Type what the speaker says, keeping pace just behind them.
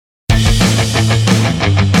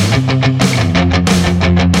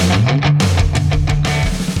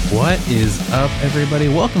What is up, everybody?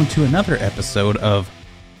 Welcome to another episode of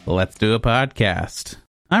Let's Do a Podcast.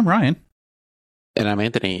 I'm Ryan. And I'm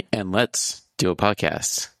Anthony, and let's do a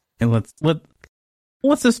podcast. And let's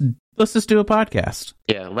just do a podcast.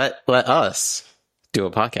 Yeah, let us do a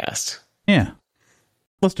podcast. Yeah.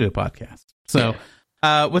 Let's do a podcast. So,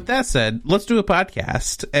 with that said, let's do a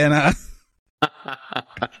podcast. And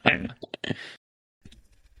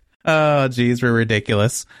oh, geez, we're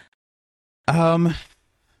ridiculous.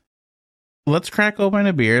 Let's crack open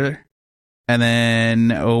a beer, and then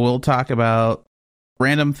we'll talk about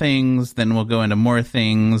random things, then we'll go into more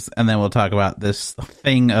things, and then we'll talk about this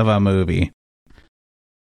thing of a movie.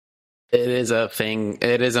 It is a thing.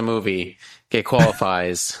 It is a movie. It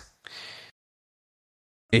qualifies.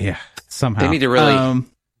 Yeah, somehow. They need to really,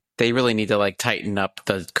 they really need to like tighten up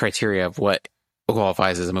the criteria of what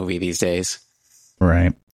qualifies as a movie these days.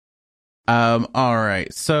 Right. All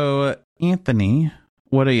right. So, Anthony,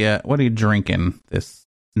 what are you drinking this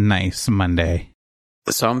nice Monday?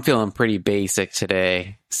 So I'm feeling pretty basic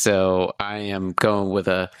today. So I am going with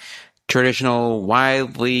a traditional,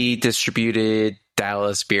 widely distributed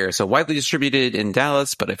Dallas beer. So widely distributed in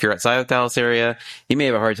Dallas, but if you're outside of the Dallas area, you may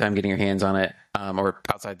have a hard time getting your hands on it. Or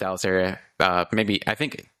outside Dallas area, maybe I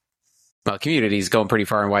think community is going pretty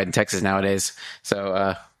far and wide in Texas nowadays.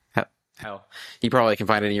 So hell, you probably can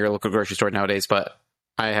find it in your local grocery store nowadays. But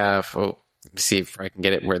I have. Let me see if I can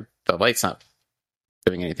get it where the light's not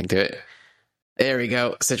doing anything to it. There we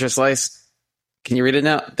go. Citrus Slice. Can you read it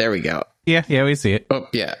now? There we go. Yeah, we see it. Oh,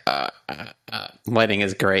 yeah. Lighting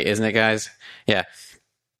is great, isn't it, guys? Yeah.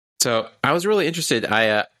 So I was really interested.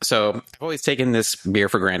 So I've always taken this beer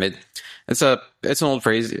for granted. It's an old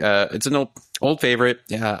phrase. It's an old favorite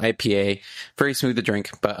IPA. Very smooth to drink,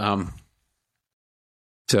 but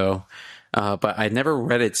but I never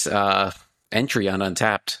read its entry on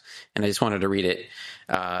Untappd, and I just wanted to read it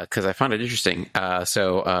because I found it interesting.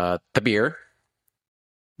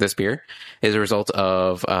 This beer is a result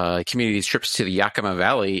of community's trips to the Yakima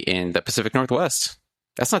Valley in the Pacific Northwest.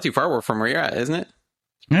 That's not too far from where you're at, isn't it?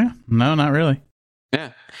 Yeah, no, not really.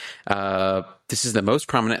 Yeah. This is the most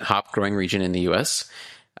prominent hop growing region in the U.S.,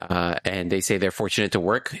 and they say they're fortunate to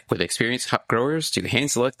work with experienced hop growers to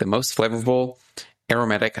hand select the most flavorful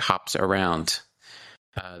aromatic hops around.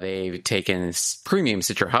 They've taken premium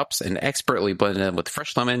citrus hops and expertly blended them with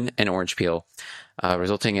fresh lemon and orange peel,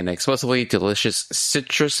 resulting in an explosively delicious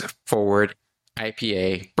citrus-forward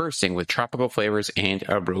IPA bursting with tropical flavors and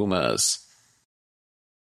aromas.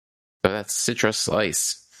 So that's Citrus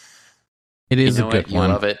Slice. It is a good one.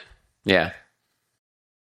 You love it. Yeah.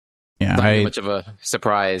 Yeah. Not much of a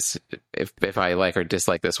surprise if I like or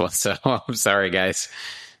dislike this one, so I'm sorry, guys.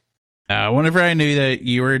 Whenever I knew that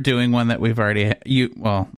you were doing one that we've already, I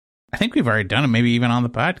think we've already done it, maybe even on the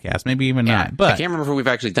podcast, maybe even not. But I can't remember if we've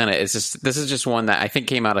actually done it. This is just one that I think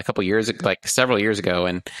came out several years ago,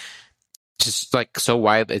 and just like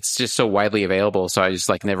it's just so widely available. So I just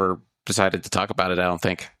like never decided to talk about it. I don't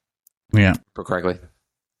think. Yeah. Correctly.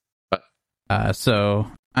 But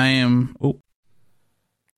so I am.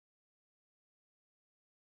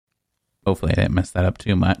 Hopefully, I didn't mess that up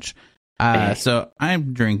too much. So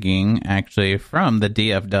I'm drinking actually from the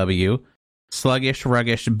DFW Sluggish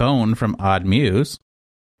Ruggish Bone from Odd Muse.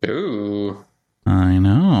 Ooh. I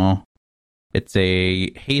know. It's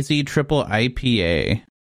a hazy triple IPA.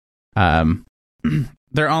 They're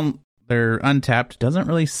Untappd. Doesn't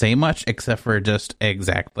really say much except for just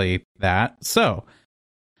exactly that. So,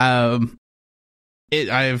 I've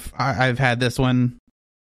had this one.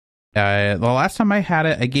 The last time I had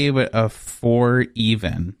it, I gave it a 4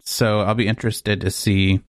 even. So I'll be interested to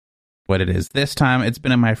see what it is this time. It's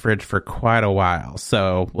been in my fridge for quite a while,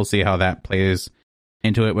 so we'll see how that plays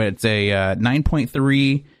into it. But it's a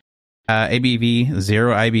 9.3 ABV,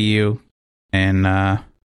 0 IBU, and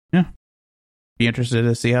be interested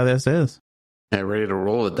to see how this is. Yeah, ready to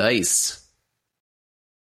roll the dice.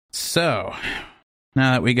 So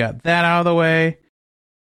now that we got that out of the way,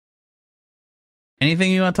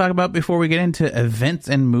 anything you want to talk about before we get into events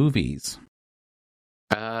and movies?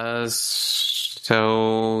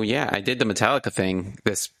 So yeah, I did the Metallica thing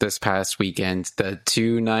this past weekend, the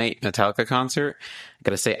 2-night Metallica concert. I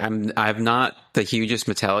gotta say, I'm not the hugest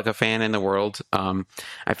Metallica fan in the world.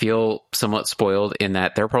 I feel somewhat spoiled in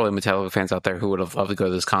that there are probably Metallica fans out there who would have loved to go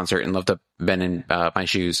to this concert and loved to have been in my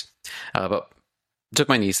shoes. But took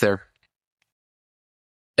my niece there.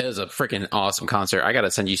 It was a freaking awesome concert. I got to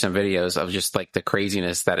send you some videos of just like the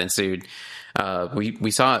craziness that ensued.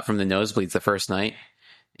 We saw it from the nosebleeds the first night,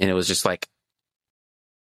 and it was just like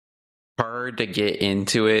hard to get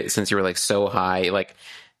into it since you were like so high. Like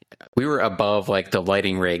we were above like the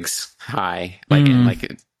lighting rigs high, like and like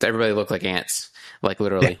everybody looked like ants, like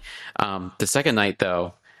literally. The second night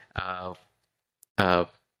though,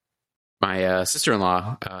 my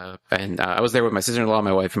sister-in-law and I was there with my sister-in-law,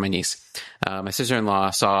 my wife, and my niece. My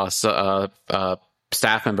sister-in-law saw a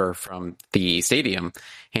staff member from the stadium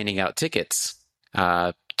handing out tickets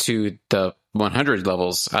to the 100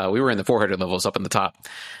 levels. We were in the 400 levels up in the top.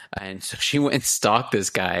 And so she went and stalked this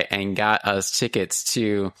guy and got us tickets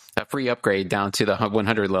to a free upgrade down to the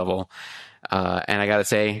 100 level. And I got to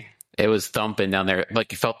say, it was thumping down there.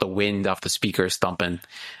 Like you felt the wind off the speakers thumping.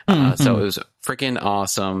 So it was freaking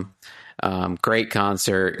awesome. Great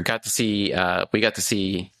concert. We got to see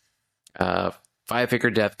Five Finger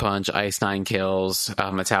Death Punch, Ice Nine Kills,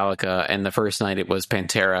 Metallica, and the first night it was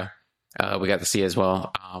Pantera. We got to see as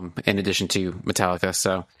well, in addition to Metallica.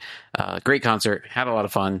 So, great concert. Had a lot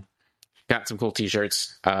of fun. Got some cool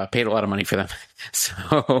T-shirts. Paid a lot of money for them.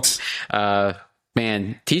 So,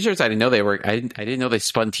 man, T-shirts. I didn't know they were. I didn't know they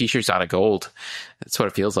spun T-shirts out of gold. That's what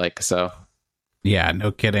it feels like. So, yeah,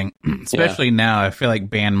 no kidding. Especially now, I feel like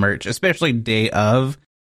band merch, especially day of,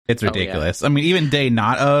 it's ridiculous. I mean, even day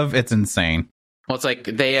not of, it's insane. Well, it's like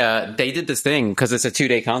they did this thing because it's a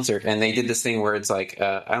 2-day concert, and they did this thing where it's like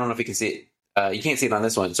I don't know if you can see it. You can't see it on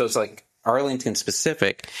this one, so it's like Arlington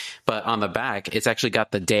specific, but on the back, it's actually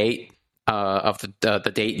got the date of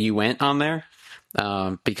the date you went on there,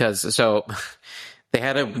 because so they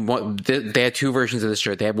had 2 versions of this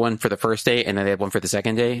shirt. They had one for the first day, and then they had one for the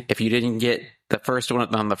second day. If you didn't get the first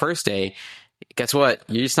one on the first day, guess what?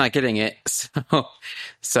 You're just not getting it.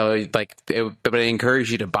 So like, but it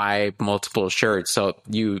encouraged you to buy multiple shirts. So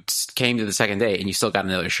you came to the second day and you still got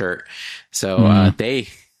another shirt. So they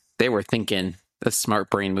were thinking the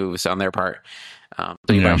smart brain moves on their part.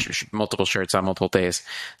 So you buy multiple shirts on multiple days.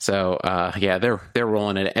 So yeah, they're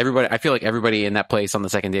rolling it. Everybody, I feel like everybody in that place on the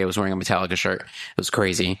second day was wearing a Metallica shirt. It was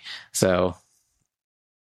crazy. So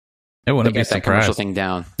it wouldn't be that commercial thing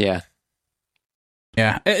down. Yeah.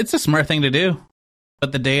 Yeah, it's a smart thing to do.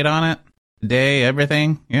 Put the date on it, day,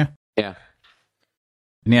 everything. Yeah. Yeah.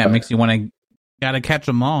 And yeah, it makes you want to gotta catch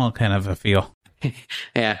them all kind of a feel.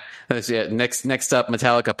 Yeah. That's it. Next up,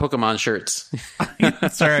 Metallica Pokemon shirts.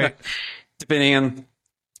 That's all right. Depending on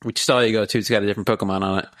which style you go to, it's got a different Pokemon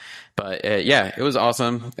on it. But yeah, it was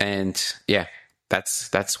awesome. And yeah,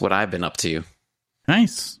 that's what I've been up to.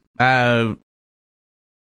 Nice.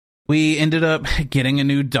 We ended up getting a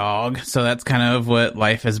new dog, so that's kind of what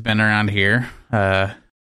life has been around here.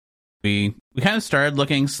 We kind of started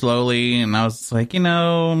looking slowly, and I was like,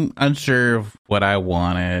 unsure of what I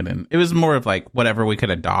wanted, and it was more of like whatever we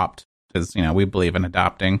could adopt, because we believe in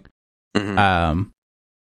adopting. Mm-hmm.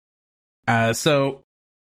 So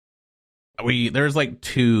there's like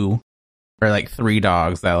 2 or like 3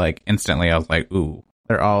 dogs that like instantly I was like, ooh,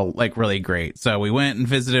 they're all like really great. So we went and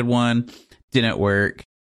visited one, didn't work.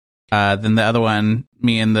 Then the other one,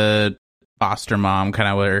 me and the foster mom kind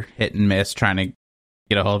of were hit and miss trying to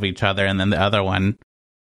get a hold of each other. And then the other one,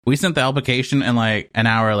 we sent the application, and like an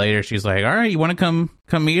hour later, she's like, all right, you want to come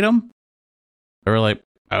meet him? We were like,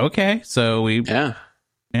 okay. So we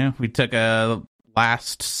took a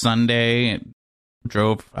last Sunday,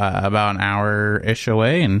 drove about an hour-ish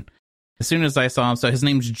away. And as soon as I saw him, so his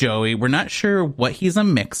name's Joey. We're not sure what he's a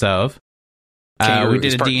mix of. We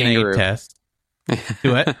did a DNA test.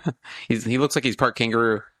 Do what? He looks like he's part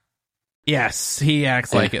kangaroo. Yes, he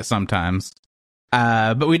acts like it sometimes.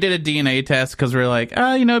 But we did a DNA test because we were like,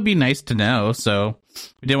 it'd be nice to know. So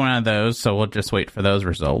we did one of those. So we'll just wait for those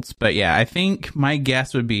results. But yeah, I think my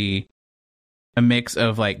guess would be a mix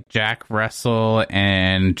of like Jack Russell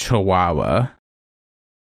and Chihuahua.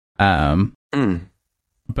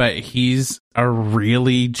 But he's a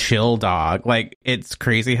really chill dog. Like, it's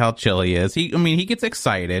crazy how chill he is. He gets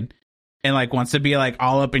excited and like wants to be like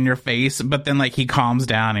all up in your face, but then like he calms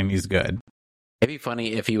down and he's good. It'd be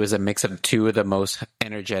funny if he was a mix of 2 of the most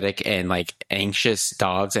energetic and like anxious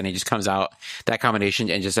dogs, and he just comes out that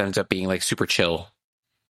combination and just ends up being like super chill.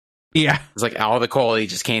 Yeah, it's like all the quality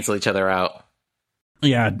just cancel each other out.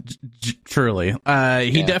 Yeah, truly.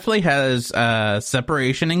 He definitely has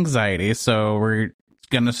separation anxiety, so we're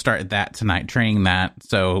gonna start that tonight, training that,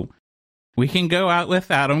 so we can go out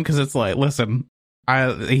without him, because it's like, listen,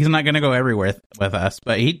 he's not gonna go everywhere with us,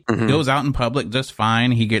 but he goes out in public just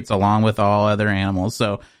fine. He gets along with all other animals,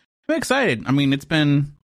 so I'm excited. It's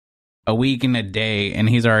been a week and a day, and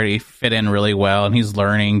he's already fit in really well, and he's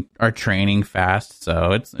learning our training fast,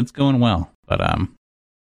 so it's going well. But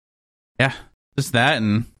yeah, just that,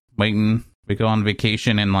 and waiting. We go on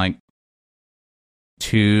vacation in like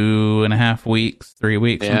 2.5 weeks, 3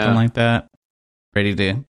 weeks, something like that. Ready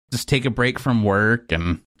to just take a break from work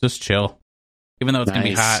and just chill. Even though it's going to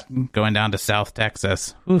be Nice. hot going down to South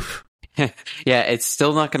Texas. Oof. Yeah, it's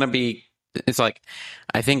still not going to be. It's like,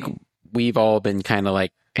 I think we've all been kind of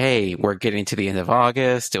like, hey, we're getting to the end of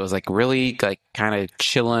August. It was like really like kind of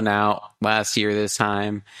chilling out last year this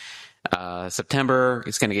time. September,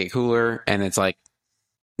 it's going to get cooler. And it's like,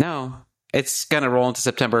 no, it's going to roll into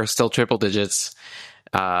September, still triple digits,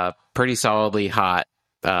 pretty solidly hot.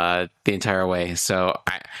 The entire way. So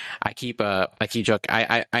I keep joking.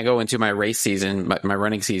 I go into my race season, my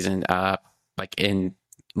running season, like in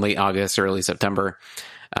late August, early September,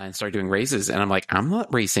 and start doing races. And I'm like, I'm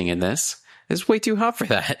not racing in this. It's way too hot for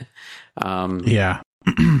that. Yeah.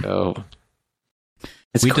 So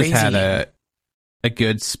it's We crazy. just had a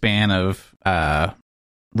good span of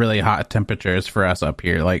really hot temperatures for us up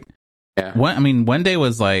here. Like, Yeah. one day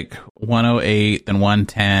was like 108, then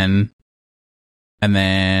 110. And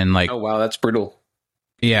then like, Oh wow, that's brutal.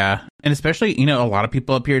 yeah. And especially, a lot of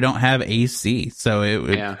people up here don't have AC. So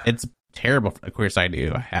it's terrible. Of course I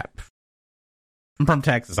do. I'm from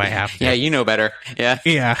Texas. I have to. Yeah, you know better. Yeah.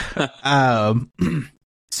 Yeah.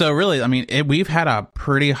 So really, we've had a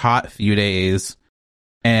pretty hot few days,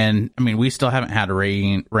 and we still haven't had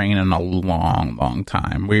rain in a long, long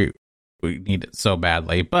time. We need it so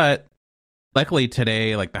badly, but luckily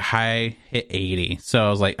today, like the high hit 80. So I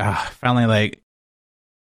was like, finally, like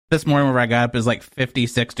this morning when I got up is like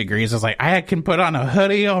 56 degrees. I was like, I can put on a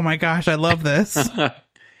hoodie. Oh my gosh, I love this. But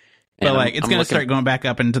like, it's going to start going back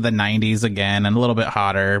up into the 90s again and a little bit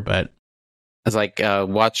hotter, but I was like,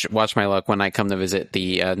 watch my luck when I come to visit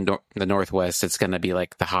the Northwest. It's going to be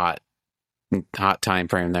like the hot time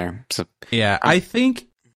frame there. So yeah, I think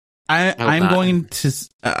I'm not. going to.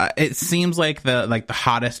 It seems like the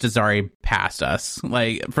hottest is already past us.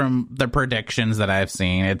 Like from the predictions that I've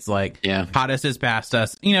seen, it's like hottest is past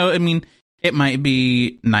us. It might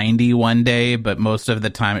be 90 one day, but most of the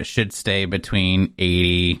time it should stay between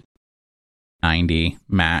 80, 90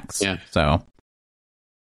 max. Yeah. So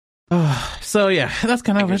yeah, that's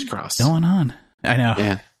kind of Fingers what's crossed. going on. I know.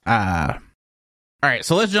 Yeah. All right,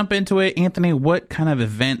 so let's jump into it. Anthony, what kind of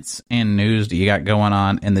events and news do you got going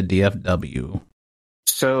on in the DFW?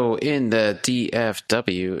 So in the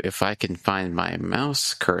DFW, if I can find my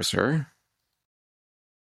mouse cursor,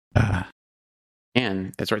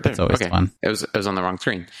 and it's right there. That's always fun. It was on the wrong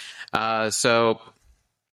screen. So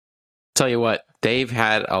tell you what, they've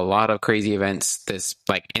had a lot of crazy events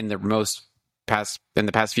in the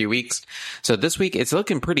past few weeks. So this week it's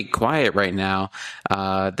looking pretty quiet right now.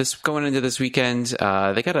 Going into this weekend,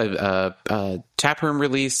 they got a tap room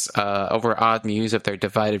release over Odd Muse of their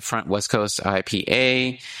Divided Front West Coast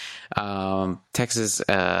IPA. Texas,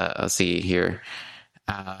 let's see here.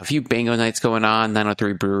 A few bingo nights going on,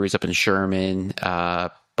 903 Breweries up in Sherman.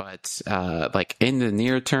 But like in the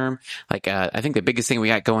near term, I think the biggest thing we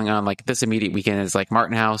got going on like this immediate weekend is like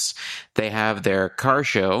Martin House. They have their car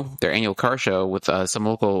show, their annual car show with some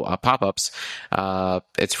local pop-ups.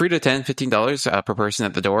 It's free to attend, $15 per person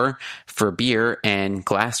at the door for beer and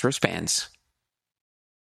glass wristbands.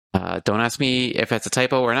 Don't ask me if that's a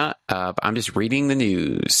typo or not. I'm just reading the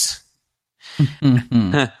news.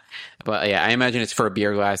 But yeah, I imagine it's for a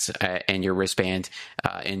beer glass and your wristband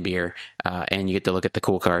and beer, and you get to look at the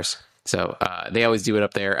cool cars. So they always do it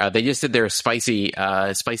up there. They just did their spicy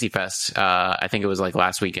fest. I think it was like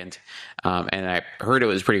last weekend, and I heard it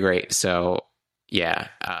was pretty great. So yeah,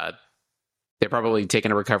 they're probably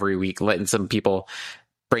taking a recovery week, letting some people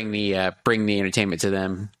bring the entertainment to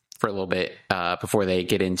them for a little bit before they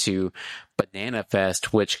get into Banana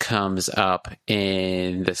Fest, which comes up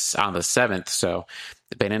on the 7th. So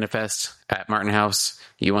the Banana Fest at Martin House.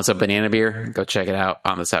 You want some banana beer? Go check it out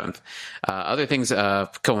on the 7th. Other things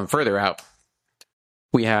going further out.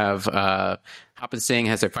 We have Hop and Sing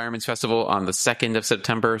has their Fireman's Festival on the 2nd of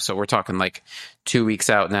September. So we're talking like 2 weeks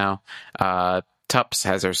out now. Tups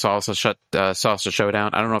has their salsa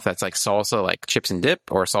showdown. I don't know if that's like salsa like chips and dip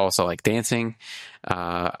or salsa like dancing.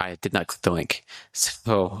 I did not click the link.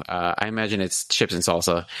 So I imagine it's chips and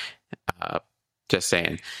salsa. Just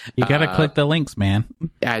saying. You gotta click the links, man.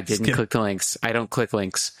 I didn't click the links. I don't click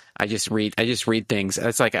links. I just read things.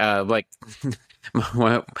 It's like my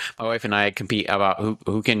wife and I compete about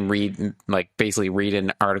who can read, like basically read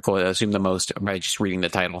an article and assume the most by just reading the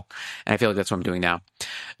title. And I feel like that's what I'm doing now.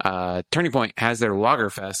 Turning Point has their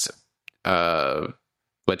Lagerfest,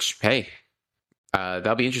 which, hey,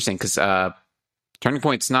 that'll be interesting because Turning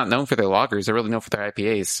Point's not known for their lagers. They're really known for their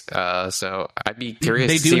IPAs. So I'd be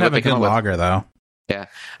curious They to do see have what a good lager, though. Yeah.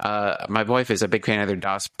 My wife is a big fan of their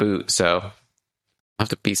Das Boot, so it'll have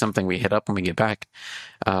to be something we hit up when we get back.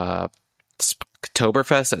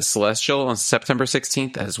 Oktoberfest at Celestial on September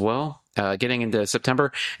 16th as well. getting into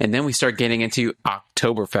September, and then we start getting into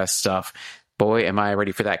Oktoberfest stuff. Boy, am I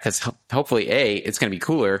ready for that, because hopefully, A, it's going to be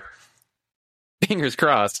cooler, fingers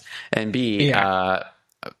crossed, and B,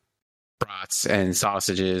 brats and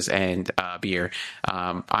sausages and beer.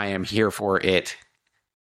 I am here for it.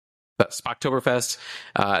 But Spocktoberfest,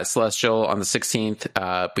 Celestial on the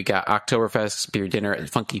 16th. We got Oktoberfest beer dinner at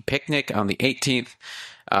Funky Picnic on the 18th.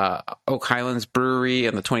 Oak Highlands Brewery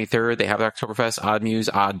on the 23rd. They have the Oktoberfest. Odd Muse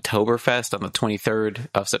Oddtoberfest on the 23rd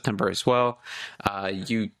of September as well.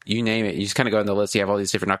 You name it. You just kind of go on the list. You have all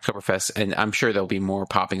these different Oktoberfests, and I'm sure there'll be more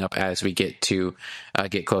popping up as we get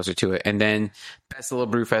closer to it. And then Best Little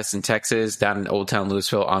Brew Fest in Texas, down in Old Town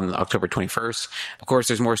Louisville on October 21st. Of course,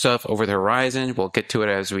 there's more stuff over the horizon. We'll get to it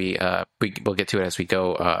as we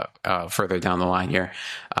go further down the line here.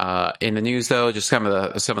 In the news, though, just some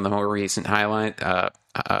of the more recent highlight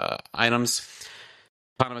items.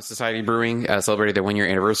 Eponymous Society Brewing celebrated their 1-year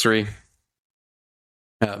anniversary.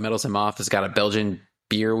 Metals and Moth has got a Belgian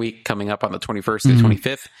beer week coming up on the 21st to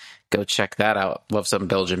 25th. Go check that out. Love some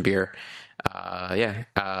Belgian beer.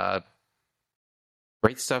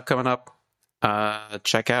 Great stuff coming up.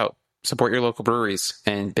 Check out. Support your local breweries.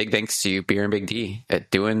 And big thanks to Beer and Big D at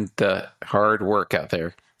doing the hard work out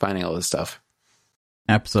there, finding all this stuff.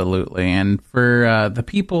 Absolutely. And for the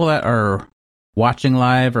people that are watching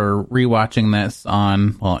live or rewatching this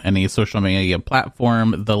on any social media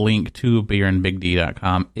platform, the link to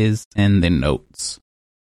beerandbigd.com is in the notes.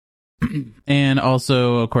 And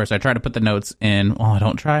also, of course, I try to put the notes in. Well, I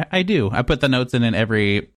don't try. I do. I put the notes in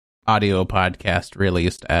every audio podcast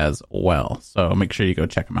released as well. So make sure you go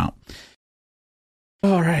check them out.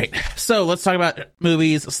 All right. So let's talk about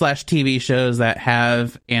movies / TV shows that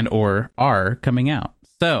have and or are coming out.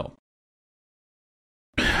 So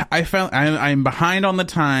I found I'm behind on the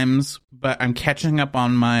times, but I'm catching up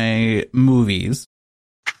on my movies.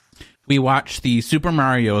 We watched the Super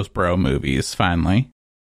Mario Bros. Movies finally.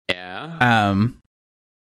 Yeah.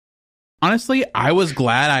 Honestly, I was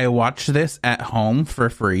glad I watched this at home for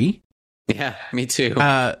free. Yeah, me too.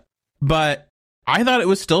 But I thought it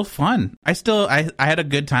was still fun. I had a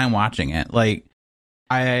good time watching it. Like,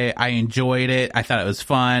 I enjoyed it. I thought it was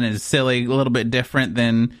fun and silly, a little bit different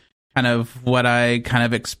than kind of what I kind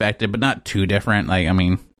of expected, but not too different. Like, I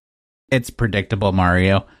mean, it's predictable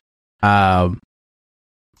Mario.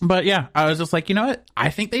 But yeah, I was just like, you know what? I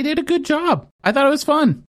think they did a good job. I thought it was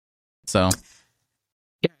fun. So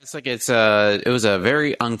yeah, it's like it was a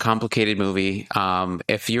very uncomplicated movie.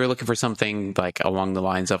 If you're looking for something like along the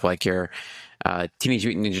lines of like your Teenage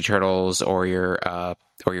Mutant Ninja Turtles or your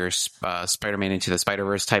Spider-Man Into the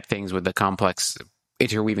Spider-Verse type things with the complex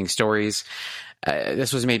interweaving stories,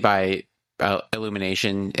 this was made by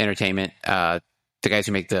Illumination Entertainment, the guys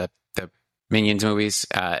who make the Minions movies.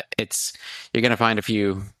 You're gonna find a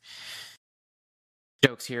few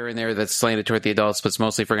jokes here and there that's slanted toward the adults, but it's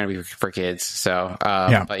mostly going to be for kids. So,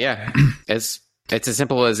 but yeah, it's as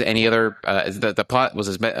simple as any other. The plot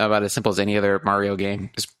was about as simple as any other Mario game.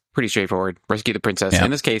 It's pretty straightforward. Rescue the princess. In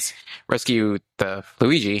this case, rescue the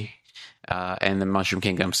Luigi and the Mushroom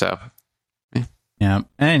Kingdom. So, yeah,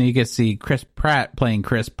 and you get to see Chris Pratt playing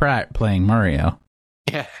Mario.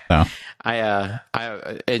 Yeah. So.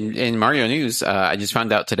 In Mario news, I just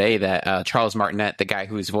found out today that Charles Martinet, the guy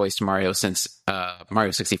who's voiced Mario since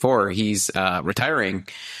Mario 64, he's retiring,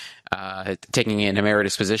 taking an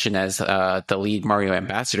emeritus position as the lead Mario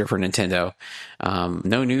ambassador for Nintendo.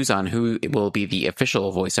 No news on who will be the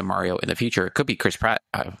official voice of Mario in the future. It could be Chris Pratt.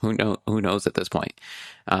 Who knows at this point?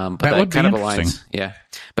 But that kind of aligns. Yeah.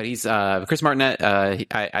 But he's Chris Martinet,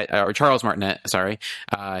 or Charles Martinet. Sorry.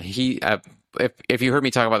 If you heard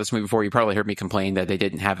me talk about this movie before, you probably heard me complain that they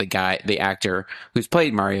didn't have the actor who's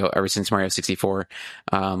played Mario ever since Mario 64,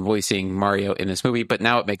 voicing Mario in this movie. But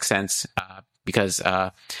now it makes sense, because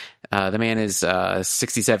the man is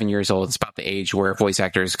 67 years old. It's about the age where voice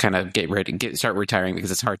actors kind of start retiring,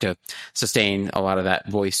 because it's hard to sustain a lot of that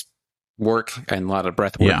voice work and a lot of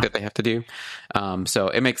breath work that they have to do. So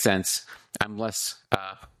it makes sense. I'm less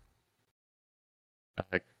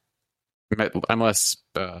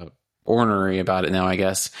ornery about it now, I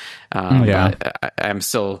guess. But I'm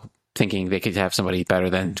still thinking they could have somebody better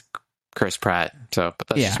than Chris Pratt. So, but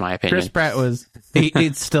that's just my opinion. Chris Pratt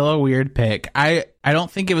it's still a weird pick. I don't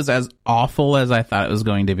think it was as awful as I thought it was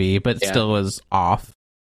going to be, but it still was off.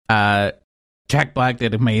 Jack Black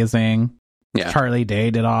did amazing. Yeah. Charlie Day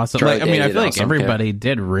did awesome. I feel like everybody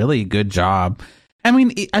did really good job. I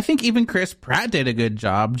mean, I think even Chris Pratt did a good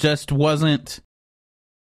job, just wasn't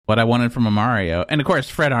what I wanted from a Mario. And of course,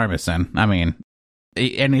 Fred Armisen. I mean,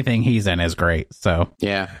 anything he's in is great. So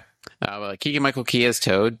yeah, Keegan-Michael Key as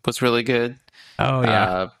Toad was really good. Oh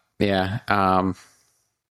yeah, Yeah.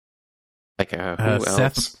 Like who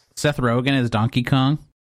else? Seth Rogen is Donkey Kong.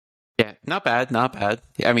 Yeah, not bad, not bad.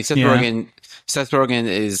 I mean, Seth Yeah. Rogen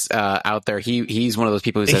is out there. He's one of those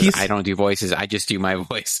people who says, "I don't do voices, I just do my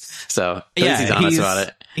voice." So at least he's honest about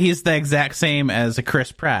it. He's the exact same as a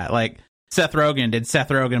Chris Pratt. Like Seth Rogen did Seth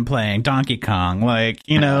Rogen playing Donkey Kong. Like,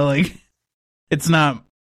 you know, like it's not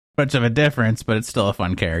much of a difference, but it's still a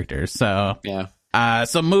fun character. So yeah.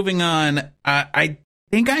 So moving on, I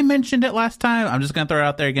think I mentioned it last time. I'm just gonna throw it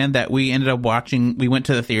out there again that we ended up watching. We went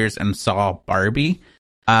to the theaters and saw Barbie.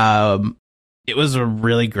 It was a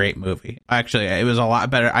really great movie. Actually, it was a lot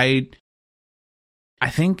better. I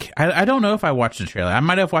think I don't know if I watched the trailer. I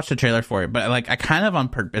might have watched the trailer for it, but like I kind of on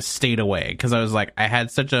purpose stayed away because I was like I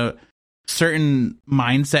had such a certain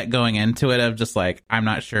mindset going into it of just like I'm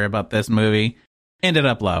not sure about this movie. Ended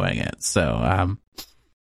up loving it. So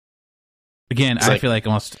again, I feel like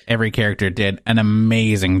almost every character did an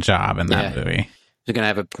amazing job in that movie. We're gonna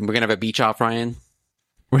have a beach off, Ryan.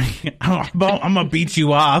 I'm gonna beat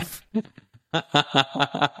you off. So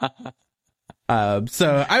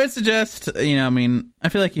I would suggest, I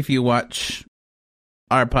feel like if you watch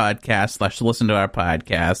our podcast / listen to our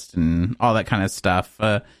podcast and all that kind of stuff,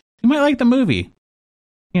 you might like the movie.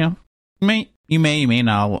 You may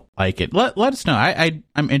not like it. Let us know.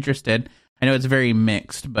 I'm interested. I know it's very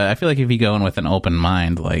mixed, but I feel like if you go in with an open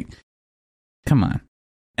mind, like, come on.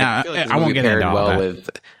 I won't get into all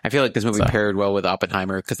that. I feel like this movie paired well with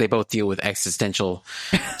Oppenheimer because they both deal with existential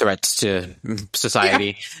threats to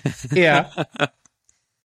society. Yeah.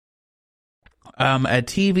 A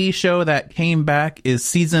TV show that came back is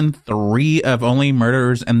season 3 of Only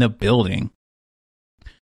Murders in the Building.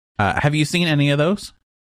 Have you seen any of those?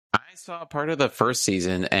 I saw part of the first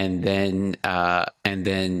season, and then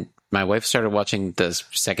my wife started watching the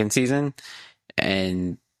second season,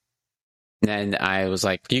 and then I was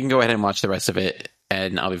like, you can go ahead and watch the rest of it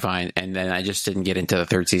and I'll be fine. And then I just didn't get into the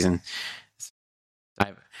third season.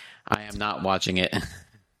 I am not watching it.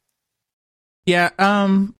 Yeah.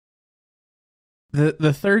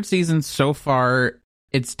 The third season so far,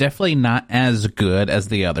 it's definitely not as good as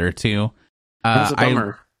the other two. That's a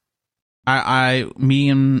bummer. Me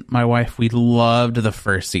and my wife, we loved the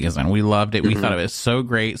first season. We loved it. We thought it was so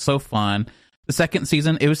great, so fun. The second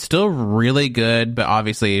season, it was still really good, but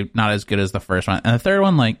obviously not as good as the first one. And the third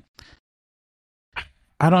one, like,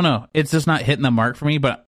 I don't know. It's just not hitting the mark for me,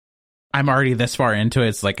 but I'm already this far into it.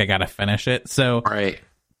 It's like I got to finish it. So, right.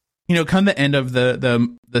 Come the end of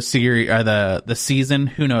the series or the season,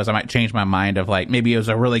 who knows? I might change my mind of like maybe it was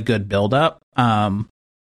a really good build up.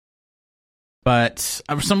 But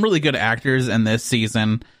some really good actors in this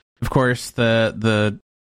season. Of course, the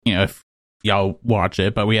if y'all watch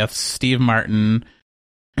it, but we have Steve Martin,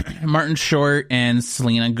 Martin Short, and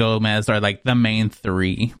Selena Gomez are like the main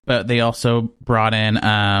 3. But they also brought in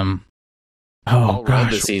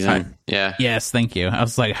this season. Yes, thank you. I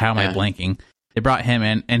was like, how am I blanking? They brought him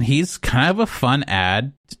in, and he's kind of a fun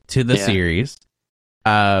add to the series.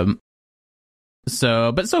 But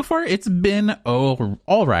so far it's been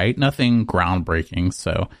all right, nothing groundbreaking.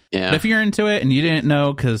 So but if you're into it and you didn't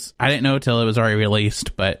know, because I didn't know till it was already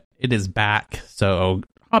released, but it is back. So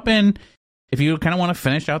hop in if you kind of want to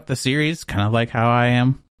finish out the series, kind of like how I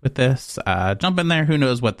am with this. Jump in there. Who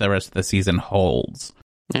knows what the rest of the season holds?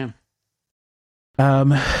 Yeah.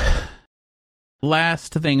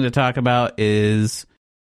 Last thing to talk about is,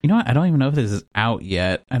 you know what? I don't even know if this is out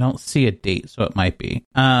yet. I don't see a date, so it might be.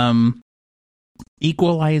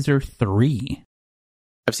 Equalizer 3.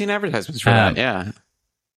 I've seen advertisements for that. Yeah.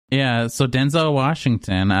 Yeah. So Denzel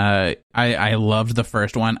Washington. I loved the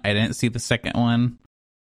first one. I didn't see the second one.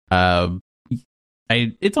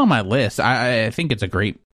 It's on my list. I think it's a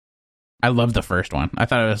great. I love the first one. I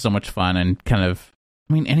thought it was so much fun and kind of.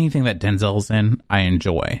 I mean, anything that Denzel's in, I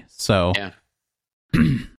enjoy. So. Yeah.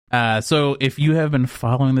 So if you have been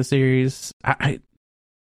following the series, I'm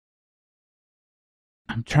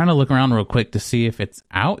trying to look around real quick to see if it's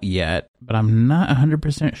out yet, but I'm not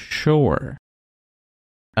 100% sure.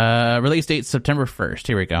 Release date September 1st.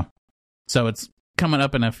 Here we go. So it's coming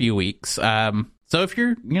up in a few weeks. So if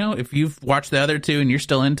you're, if you've watched the other two and you're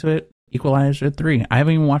still into it, Equalizer 3. I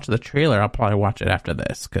haven't even watched the trailer. I'll probably watch it after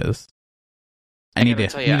this because I need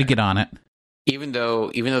to get on it. Even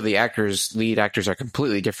though the lead actors are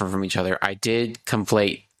completely different from each other, I did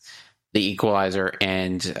conflate the Equalizer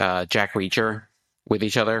and Jack Reacher with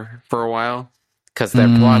each other for a while because their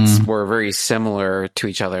plots were very similar to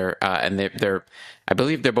each other, and they're I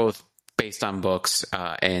believe they're both based on books,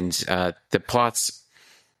 and the plots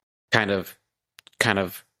kind of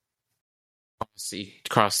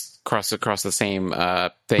across the same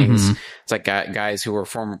things. Mm-hmm. It's like guys who were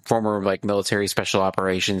former like military special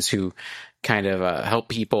operations who kind of help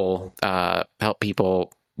people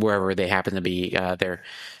wherever they happen to be. They're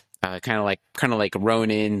kind of like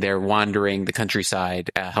Ronin. They're wandering the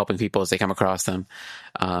countryside, helping people as they come across them.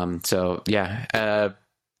 So yeah,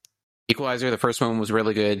 Equalizer, the first one was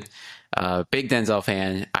really good. Big Denzel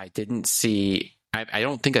fan. I didn't see. I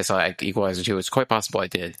don't think I saw Equalizer 2. It's quite possible I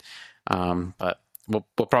did. But we'll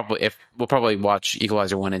probably watch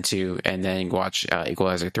Equalizer 1 and 2 and then watch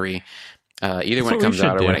Equalizer 3. Either when it comes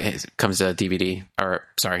out or when it comes to DVD, or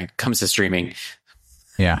sorry, comes to streaming.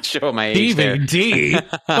 Yeah. Show my age DVD.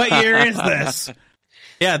 there. What year is this?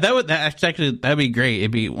 Yeah, that'd be great.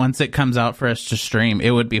 It'd be once it comes out for us to stream,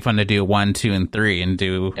 it would be fun to do 1, 2, and 3 and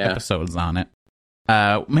do episodes on it.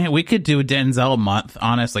 Man, we could do Denzel month,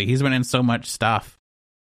 honestly. He's been in so much stuff.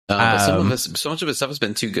 But so much of his stuff has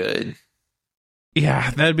been too good.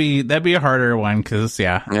 Yeah, that'd be a harder one because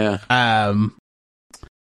Yeah.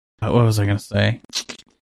 What was I gonna say?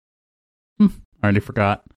 Already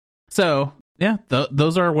forgot. So yeah,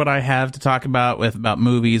 those are what I have to talk about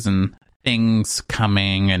movies and things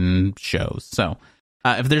coming and shows. So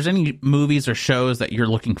if there's any movies or shows that you're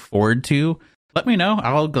looking forward to, let me know.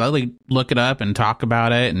 I'll gladly look it up and talk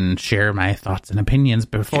about it and share my thoughts and opinions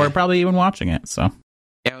before probably even watching it. So.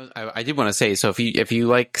 Yeah, I did want to say, so if you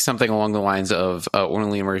like something along the lines of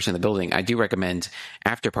Only Immersion in the Building, I do recommend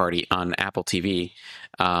After Party on Apple TV,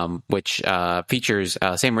 which features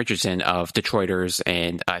Sam Richardson of Detroiters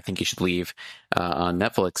and I Think You Should Leave on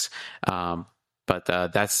Netflix. But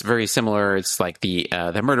that's very similar. It's like the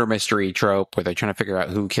murder mystery trope where they're trying to figure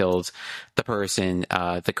out who killed the person.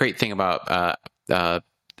 The great thing about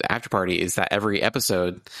After Party is that every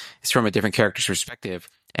episode is from a different character's perspective,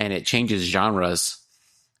 and it changes genres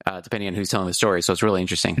depending on who's telling the story. So it's really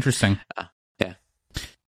interesting.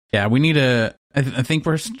 Yeah, we need to. I think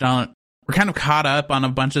we're kind of caught up on a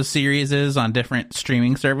bunch of series on different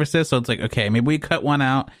streaming services. So it's like, okay, maybe we cut one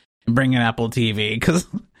out and bring in Apple TV because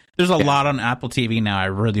there's a lot on Apple TV now I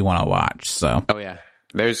really want to watch. So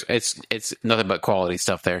it's nothing but quality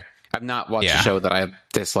stuff there. I've not watched a show that I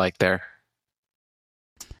dislike there.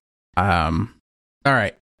 All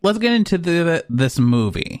right, let's get into this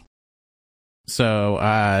movie.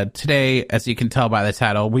 So today, as you can tell by the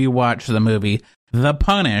title, we watched the movie The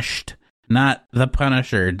Punished, not The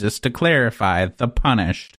Punisher, just to clarify, The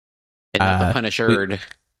Punished. And not The Punished.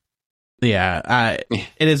 It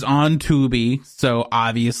is on Tubi, so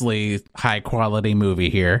obviously high quality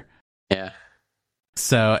movie here. Yeah.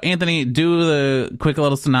 So, Anthony, do the quick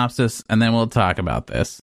little synopsis, and then we'll talk about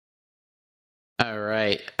this. All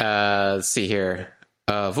right. Let's see here.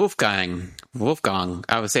 Wolfgang.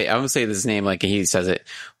 I would say this name like he says it.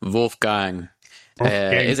 Wolfgang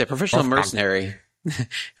is a professional mercenary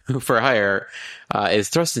who, for hire, is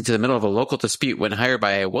thrust into the middle of a local dispute when hired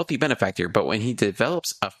by a wealthy benefactor. But when he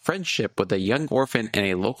develops a friendship with a young orphan and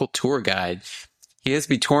a local tour guide, he has to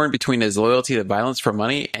be torn between his loyalty to violence for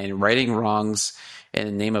money and righting wrongs in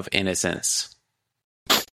the name of innocence.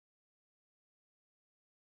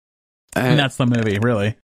 And that's the movie,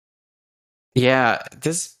 really. Yeah,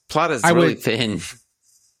 this plot is really thin.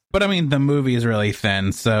 But I mean, the movie is really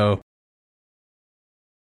thin, so...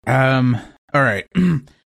 all right.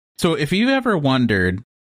 So if you've ever wondered,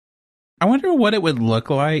 I wonder what it would look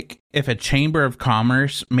like if a Chamber of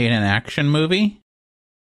Commerce made an action movie.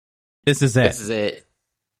 This is it.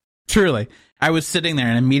 Truly. I was sitting there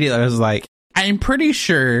and immediately I was like, I'm pretty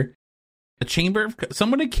sure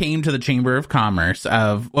somebody came to the Chamber of Commerce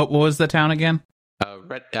of, what was the town again?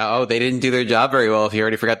 They didn't do their job very well if you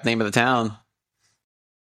already forgot the name of the town.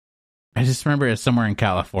 I just remember it's somewhere in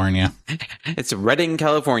California. It's Redding,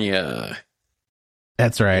 California.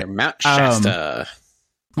 That's right. Mount Shasta.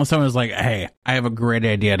 Well, someone was like, hey, I have a great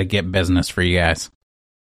idea to get business for you guys.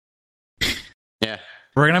 Yeah.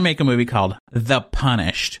 We're going to make a movie called The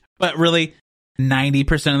Punished. But really,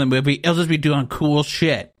 90% of the movie, it'll just be doing cool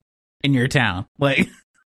shit in your town. Like...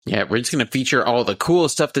 Yeah, we're just going to feature all the cool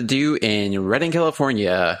stuff to do in Redding,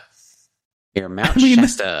 California. Near Mount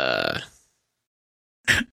Shasta.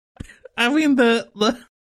 I mean, the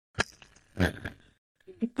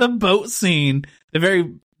boat scene, their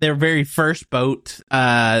very first boat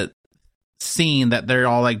scene that they're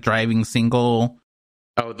all like driving single.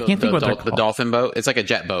 Oh, the dolphin boat? It's like a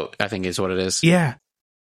jet boat, I think is what it is. Yeah.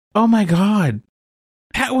 Oh my God.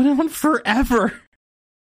 That went on forever.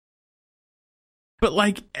 But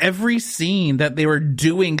like every scene that they were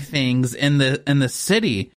doing things in the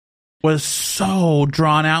city was so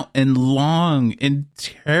drawn out and long and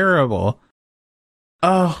terrible.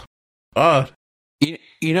 Oh. You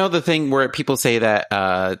You know the thing where people say that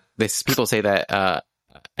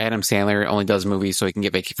Adam Sandler only does movies so he can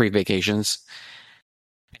get free vacations.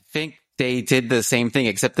 I think they did the same thing,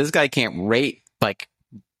 except this guy can't rate like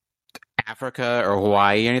Africa or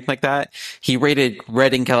Hawaii or anything like that. He rated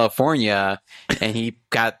Redding, California, and he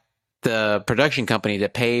got the production company to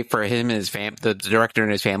pay for him and the director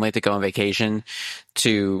and his family to go on vacation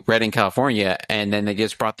to Redding, California, and then they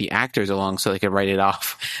just brought the actors along so they could write it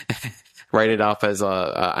off. Write it off as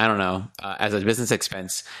as a business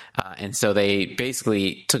expense. And so they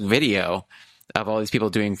basically took video of all these people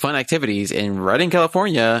doing fun activities in Redding,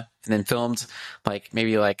 California, and then filmed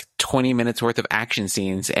maybe 20 minutes worth of action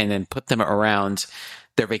scenes and then put them around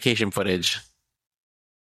their vacation footage.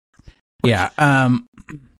 Yeah.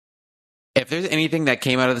 If there's anything that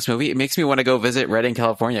came out of this movie, it makes me want to go visit Redding,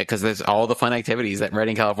 California, because there's all the fun activities that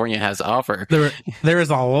Redding, California has to offer. There is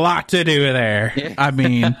a lot to do there. Yeah. I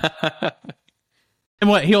mean,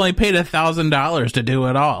 and he only paid $1,000 to do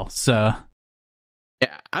it all. So,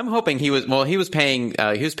 yeah, I'm hoping he was paying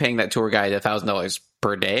that tour guide $1,000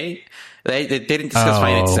 per day. They didn't discuss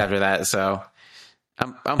finances after that, so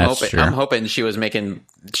I'm hoping she didn't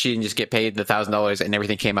just get paid the $1,000 and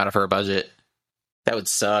everything came out of her budget. That would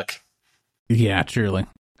suck. Yeah, truly.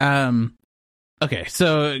 Okay,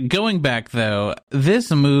 so going back though,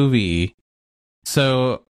 this movie,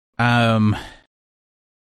 so Robert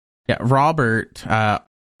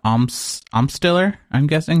Amstiller, I'm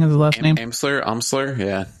guessing his last name. Amstler,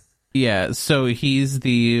 yeah. Yeah, so he's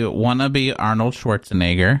the wannabe Arnold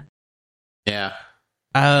Schwarzenegger. Yeah.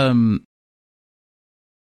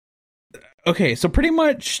 Okay, so pretty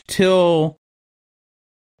much till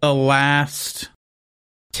the last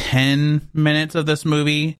 10 minutes of this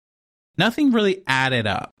movie, nothing really added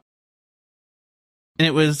up. And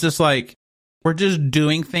it was just we're just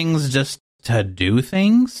doing things just to do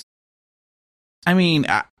things. I mean,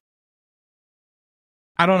 I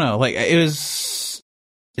don't know.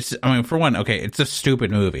 For one, okay, it's a stupid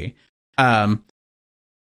movie. But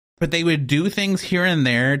they would do things here and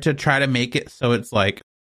there to try to make it so it's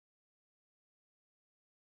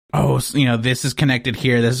this is connected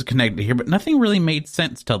here, this is connected here, but nothing really made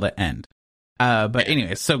sense till the end. But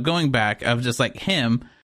anyway, so going back of just him,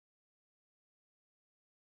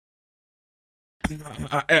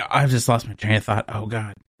 I've just lost my train of thought. Oh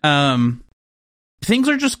God. Things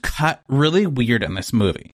are just cut really weird in this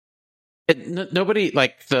movie. Nobody,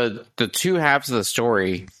 the two halves of the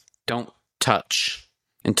story don't touch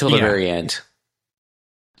until the very end.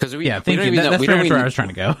 Because that's where I was trying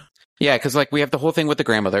to go. Yeah, because we have the whole thing with the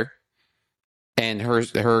grandmother and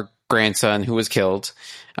her grandson who was killed.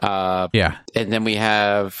 And then we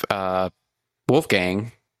have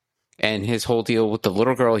Wolfgang and his whole deal with the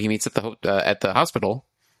little girl he meets at the hospital.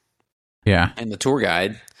 Yeah, and the tour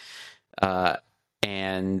guide.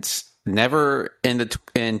 And never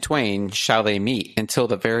in Twain shall they meet until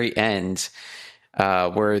the very end,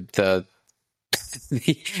 where the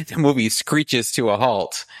movie screeches to a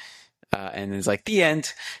halt. And it's the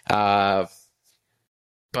end. But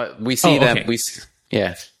we see them. Okay.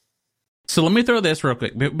 Yeah. So let me throw this real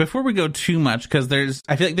quick before we go too much, because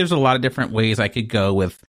I feel like there's a lot of different ways I could go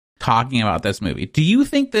with talking about this movie. Do you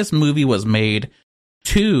think this movie was made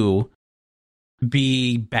to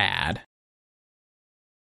be bad?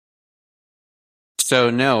 So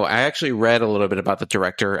no, I actually read a little bit about the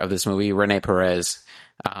director of this movie, Rene Perez.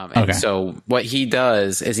 So what he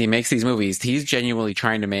does is he makes these movies. He's genuinely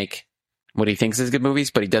trying to make what he thinks is good movies,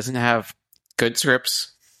 but he doesn't have good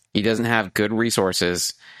scripts. He doesn't have good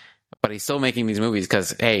resources, but he's still making these movies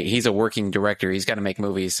because, hey, he's a working director. He's got to make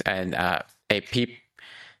movies. And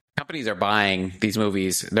companies are buying these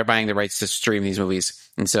movies. They're buying the rights to stream these movies.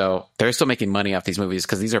 And so they're still making money off these movies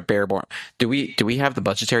because these are bare-born. Do we have the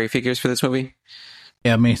budgetary figures for this movie?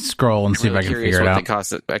 Yeah, let me scroll and see if I can figure it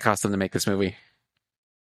out. It cost them to make this movie.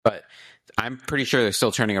 But I'm pretty sure they're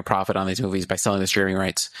still turning a profit on these movies by selling the streaming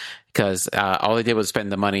rights, because all they did was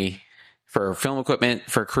spend the money for film equipment,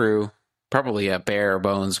 for crew, probably a bare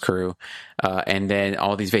bones crew, and then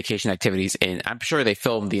all these vacation activities. And I'm sure they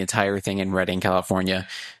filmed the entire thing in Redding, California.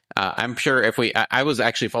 I'm sure I was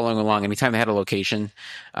actually following along. Anytime they had a location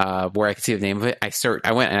where I could see the name of it,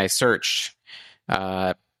 I went and I searched.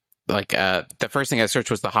 The first thing I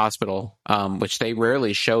searched was the hospital, which they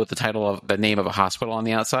rarely show the name of a hospital on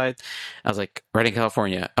the outside. I was like, Redding,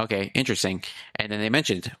 California. Okay, interesting. And then they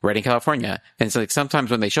mentioned Redding, California. And so sometimes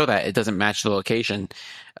when they show that, it doesn't match the location.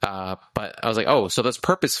 But I was like, oh, so that's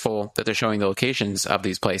purposeful that they're showing the locations of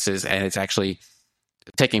these places, and it's actually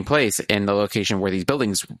taking place in the location where these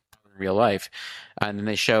buildings are in real life. And then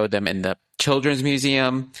they showed them in the Children's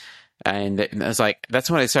Museum, And it was like, that's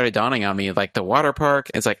when it started dawning on me, like the water park.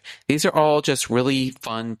 It's like, these are all just really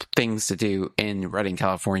fun things to do in Redding,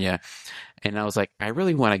 California. And I was like, I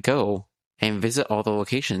really want to go and visit all the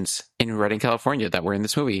locations in Redding, California that were in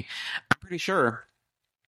this movie. I'm pretty sure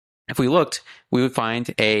if we looked, we would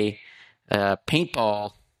find a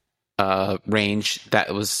paintball range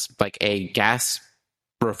that was like a gas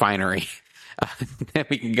refinery that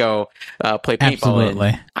we can go play paintball Absolutely.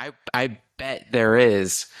 in. I bet there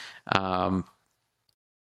is. The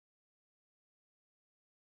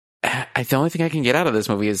only thing I can get out of this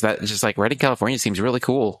movie is that just like Redding, California seems really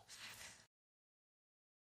cool.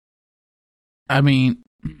 I mean,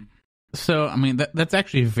 that's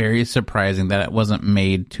actually very surprising that it wasn't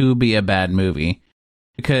made to be a bad movie.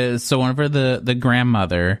 Because so whenever the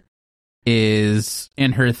grandmother is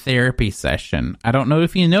in her therapy session, I don't know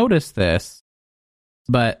if you noticed this,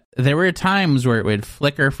 but there were times where it would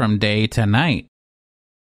flicker from day to night.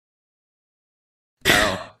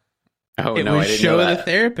 Oh, it no, would I didn't show know the that.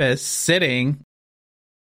 therapist sitting,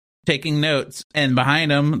 taking notes, and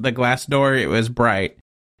behind him, the glass door, it was bright.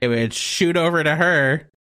 It would shoot over to her,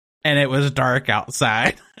 and it was dark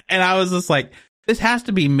outside. And I was just like, this has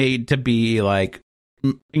to be made to be like,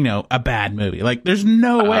 a bad movie. Like, there's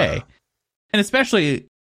no way. And especially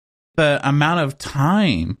the amount of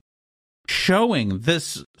time showing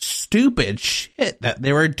this stupid shit that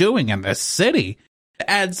they were doing in this city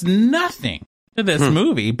adds nothing to this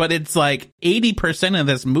movie, but it's like 80% of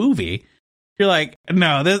this movie. You're like,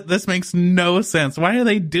 no, this makes no sense. Why are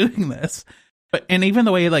they doing this? And even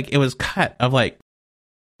the way like it was cut of like,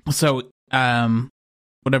 so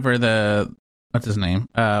whatever what's his name?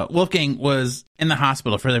 Wolfgang was in the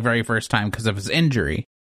hospital for the very first time because of his injury.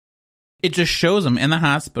 It just shows him in the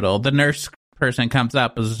hospital. The nurse person comes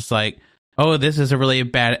up and is just like, oh, this is a really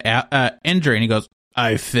bad injury. And he goes,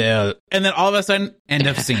 I fell. And then all of a sudden, end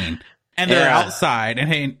of scene. And they're outside.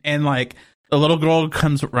 And like the little girl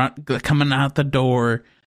coming out the door.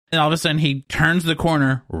 And all of a sudden he turns the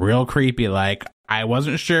corner real creepy. Like, I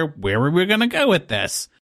wasn't sure where we were going to go with this.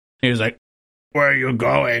 He was like, where are you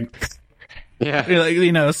going? Yeah.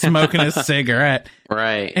 Like, smoking a cigarette.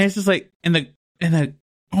 Right. And it's just like, in the,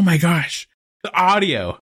 oh my gosh, the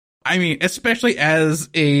audio. I mean, especially as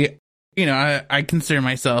I consider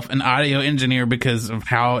myself an audio engineer because of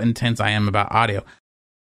how intense I am about audio.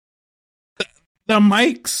 The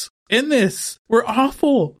mics in this were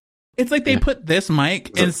awful. It's like they put this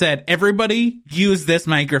mic and said, everybody use this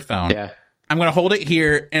microphone. Yeah. I'm going to hold it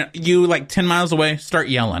here and you like 10 miles away, start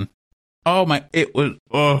yelling. Oh my, it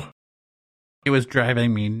was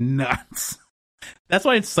driving me nuts. That's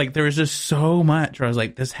why it's like, there was just so much where I was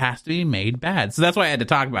like, this has to be made bad. So that's why I had to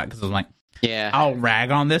talk about it, because I was like, yeah, I'll rag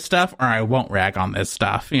on this stuff or I won't rag on this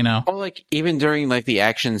stuff, Or like even during like the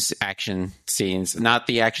action scenes, not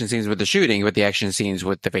the action scenes with the shooting, but the action scenes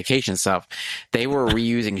with the vacation stuff, they were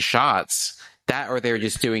reusing shots. That, or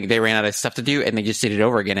they ran out of stuff to do and they just did it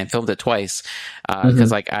over again and filmed it twice.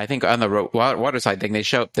 Because like, I think on the water side thing, they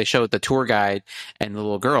showed the tour guide and the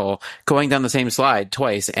little girl going down the same slide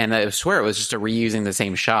twice. And I swear it was just reusing the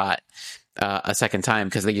same shot a second time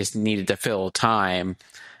because they just needed to fill time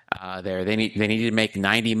there. They needed to make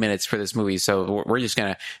 90 minutes for this movie. So we're just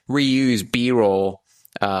going to reuse B-roll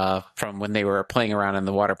from when they were playing around in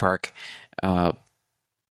the water park.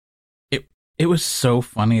 It was so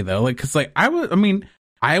funny though, like, cause like I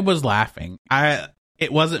was laughing.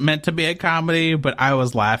 It wasn't meant to be a comedy, but I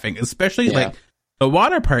was laughing, especially like the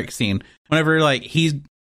water park scene. Whenever like he's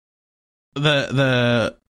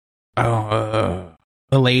the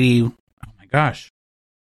lady, oh my gosh,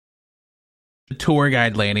 the tour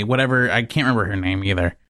guide lady, whatever, I can't remember her name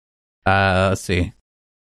either. Let's see,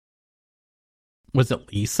 was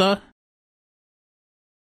it Lisa?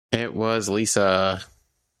 It was Lisa.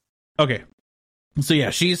 Okay. So yeah,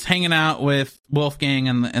 she's hanging out with Wolfgang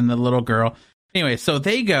and the little girl. Anyway, so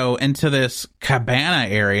they go into this cabana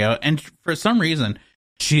area, and for some reason,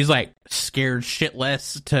 she's like scared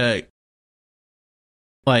shitless to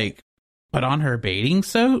like put on her bathing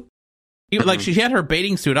suit. Like she had her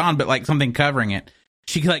bathing suit on, but like something covering it.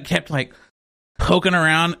 She like kept like poking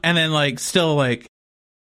around, and then like still like,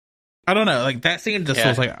 I don't know, like that scene just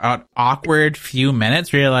was like an awkward few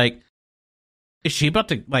minutes where you're like, is she about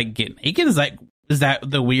to like get naked? Is that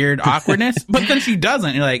the weird awkwardness? But then she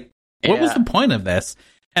doesn't. You're like, what was the point of this?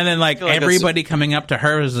 And then like everybody coming up to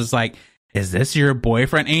her is just like, is this your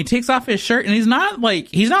boyfriend? And he takes off his shirt and he's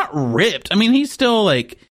not ripped. I mean, he's still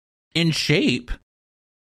like in shape,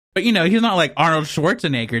 but he's not like Arnold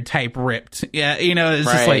Schwarzenegger type ripped. Yeah.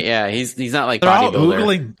 It's just like, yeah, he's not like they're all bodybuilder.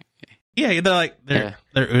 oogling. Yeah. They're like, they're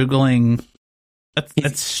oogling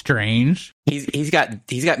That's strange. He's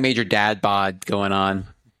got major dad bod going on.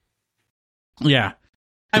 Yeah.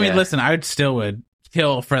 I mean, Yeah. listen, I would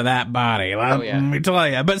kill for that body. Let me tell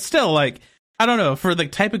you. But still, like, I don't know, for the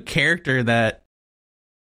type of character that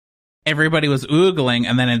everybody was oogling,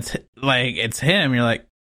 and then it's him, you're like,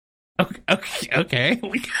 okay.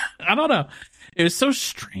 I don't know. It was so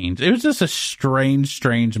strange. It was just a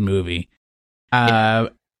strange movie. The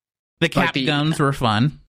cap guns were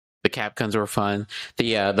fun. The cap guns were fun.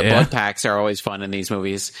 The blood packs are always fun in these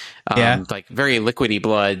movies. Like very liquidy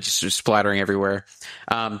blood just splattering everywhere.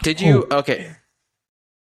 Did you? Okay.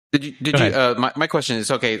 Did you? My question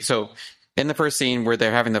is, okay. So in the first scene where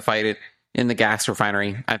they're having the fight in the gas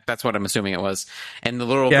refinery, that's what I'm assuming it was. And the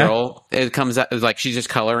little girl, it comes out like she's just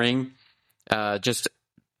coloring, just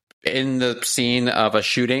in the scene of a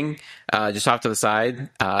shooting, just off to the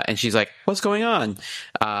side, and she's like, "What's going on?"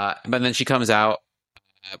 But then she comes out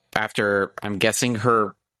after, I'm guessing,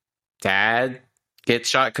 her dad gets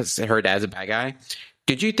shot because her dad's a bad guy.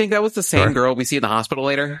 Did you think that was the same girl we see in the hospital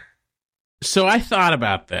later? So I thought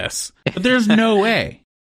about this, but there's no way,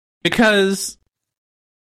 because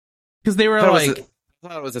they were I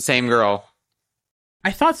thought it was the same girl.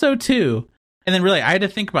 I thought so too, and then really I had to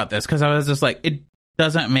think about this because I was just like, it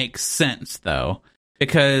doesn't make sense though,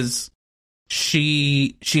 because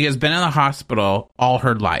she has been in the hospital all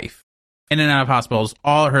her life. In and out of hospitals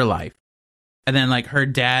all her life. And then, like, her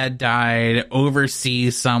dad died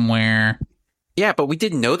overseas somewhere. Yeah, but we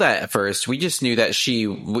didn't know that at first. We just knew that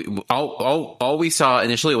all we saw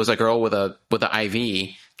initially was a girl with an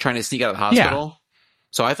IV trying to sneak out of the hospital. Yeah.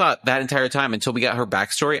 So I thought that entire time, until we got her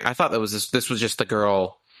backstory, I thought this was just the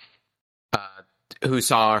girl who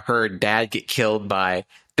saw her dad get killed by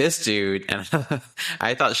this dude. And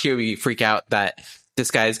I thought she would freak out that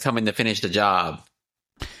this guy's coming to finish the job.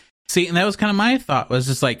 See, and that was kind of my thought, was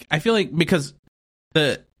just like, I feel like because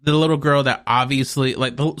the little girl that obviously,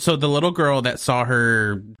 like, so the little girl that saw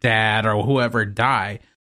her dad or whoever die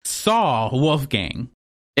saw Wolfgang.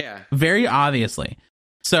 Yeah. Very obviously.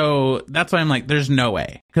 So that's why I'm like, there's no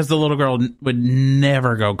way. Because the little girl would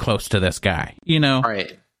never go close to this guy, you know?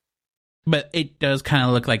 Right. But it does kind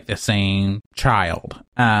of look like the same child.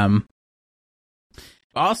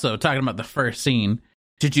 Also, talking about the first scene,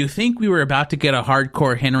 did you think we were about to get a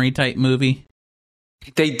hardcore Henry type movie?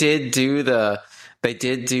 They did do the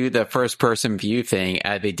first person view thing.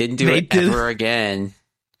 They didn't do it ever again.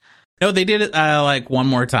 No, they did it like one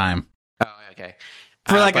more time. Oh, okay.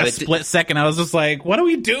 For like a split second, I was just like, "What are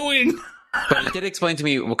we doing?" But it did explain to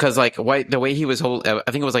me, because like the way he was holding,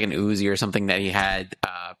 I think it was like an Uzi or something that he had,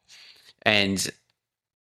 and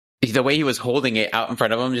the way he was holding it out in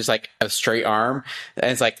front of him, just like a straight arm.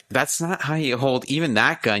 And it's like, that's not how you hold even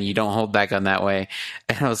that gun. You don't hold that gun that way.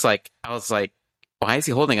 And I was like, why is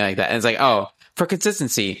he holding it like that? And it's like, oh, for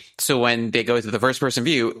consistency. So when they go to the first person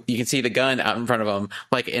view, you can see the gun out in front of him,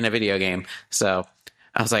 like in a video game. So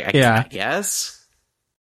I was like, I guess.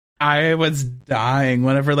 I was dying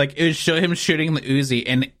whenever, like, it would show him shooting the Uzi,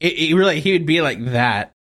 and he would be like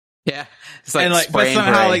that. Yeah. It's like, and like, but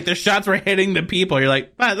somehow, like, the shots were hitting the people. You're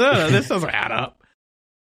like, this doesn't add up.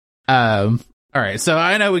 All right. So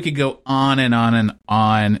I know we could go on and on and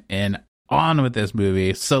on and on with this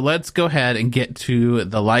movie. So let's go ahead and get to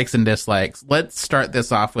the likes and dislikes. Let's start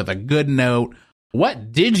this off with a good note.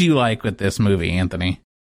 What did you like with this movie, Anthony?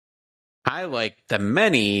 I like the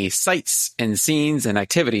many sights and scenes and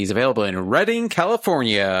activities available in Redding,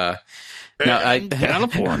 California.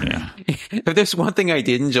 California. If there's one thing I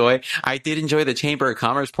did enjoy the Chamber of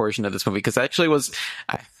Commerce portion of this movie, because actually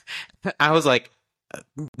I was like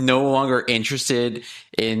no longer interested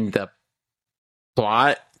in the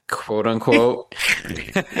plot, quote unquote,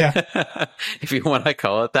 if you want to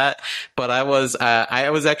call it that. But I was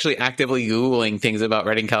actually actively Googling things about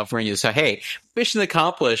Redding, California. So hey, mission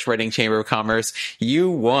accomplished, Redding Chamber of Commerce, you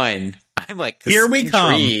won. I'm like, here we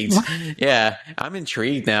intrigued. Come. Yeah, I'm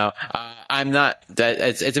intrigued now. I'm not.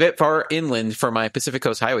 It's a bit far inland for my Pacific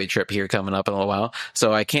Coast Highway trip here coming up in a little while,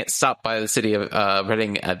 so I can't stop by the city of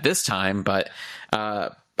Redding at this time. But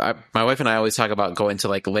my wife and I always talk about going to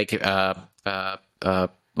like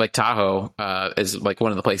Lake Tahoe is like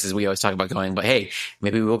one of the places we always talk about going. But hey,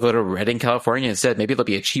 maybe we'll go to Redding, California instead. Maybe it'll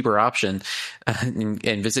be a cheaper option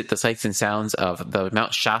and visit the sights and sounds of the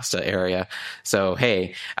Mount Shasta area. So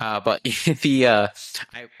hey, but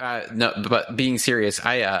but being serious,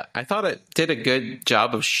 I thought it did a good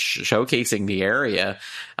job of showcasing the area.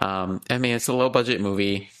 I mean, it's a low budget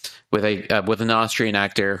movie with an Austrian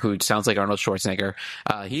actor who sounds like Arnold Schwarzenegger.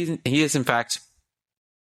 He is in fact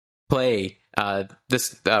play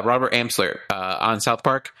this Robert Amsler on South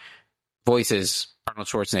Park. voices Arnold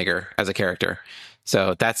Schwarzenegger as a character.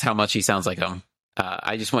 So that's how much he sounds like him.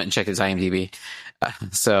 I just went and checked his IMDb.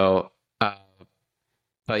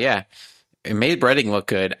 But yeah, it made Redding look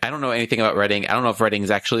good. I don't know anything about Redding. I don't know if Redding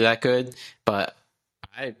is actually that good, but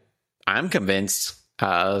I'm convinced.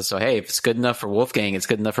 So hey, if it's good enough for Wolfgang, it's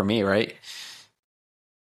good enough for me, right?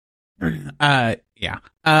 Yeah.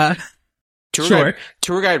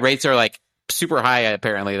 Tour guide rates are like super high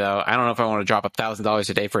apparently, though. I don't know if I want to drop $1,000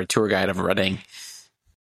 a day for a tour guide of Reading.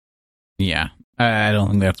 Yeah, I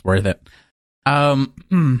don't think that's worth it.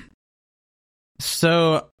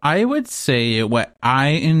 So I would say what I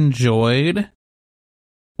enjoyed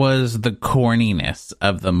was the corniness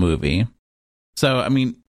of the movie. So, I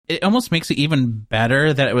mean, it almost makes it even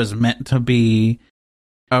better that it was meant to be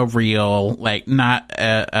a real, like, not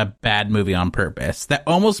a bad movie on purpose. That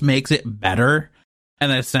almost makes it better in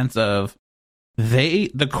the sense of the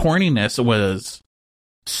corniness was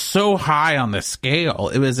so high on the scale.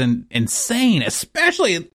 It was insane,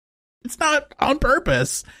 especially it's not on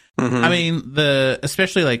purpose. Mm-hmm. I mean,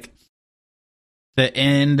 especially like the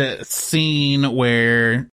end scene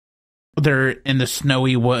where they're in the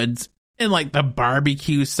snowy woods and like the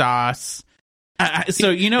barbecue sauce. So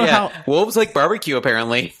you know how wolves like barbecue,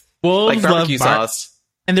 apparently. Wolves like barbecue sauce,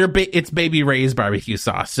 and it's Baby Ray's barbecue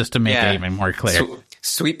sauce, just to make it even more clear.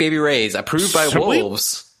 Sweet Baby Ray's, approved by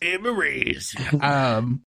wolves. Baby Ray's.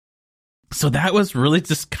 So that was really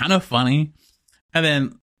just kind of funny. And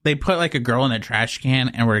then they put like a girl in a trash can,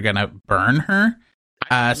 and we're gonna burn her.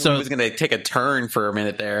 So it was gonna take a turn for a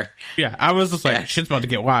minute there. Yeah, I was just like, shit's about to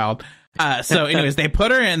get wild. So, anyways, they put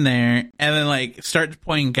her in there, and then like start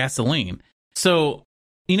pouring gasoline. So,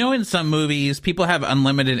 you know, in some movies, people have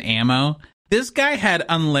unlimited ammo. This guy had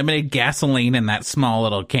unlimited gasoline in that small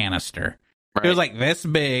little canister. Right. It was like this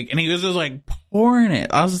big, and he was just like pouring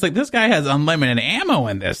it. I was just like, this guy has unlimited ammo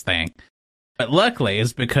in this thing. But luckily,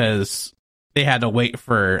 it's because they had to wait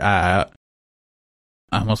for, I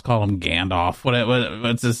almost called him Gandalf.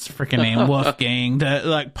 What's his freaking name? Wolfgang to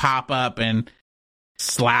like pop up and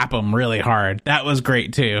slap him really hard. That was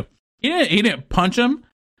great too. He didn't punch him.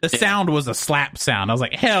 The sound was a slap sound. I was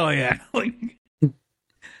like, hell yeah. Like, he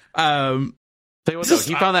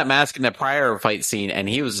found that mask in the prior fight scene, and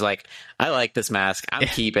he was like, I like this mask. I'm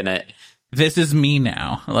keeping it. This is me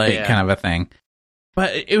now. Like, kind of a thing.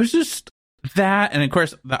 But it was just that, and of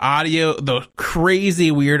course, the audio, the crazy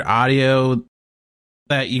weird audio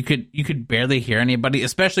that you could barely hear anybody,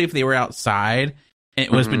 especially if they were outside. And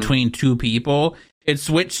it was between two people. It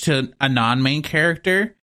switched to a non-main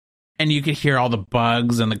character, and you could hear all the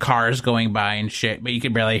bugs and the cars going by and shit, but you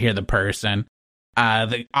could barely hear the person.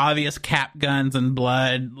 The obvious cap guns and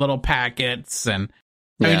blood, little packets, and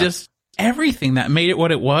I mean, just everything that made it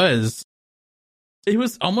what it was. It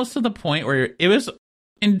was almost to the point where it was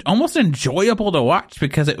almost enjoyable to watch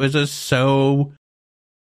because it was just so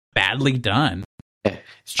badly done.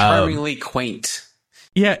 It's charmingly quaint.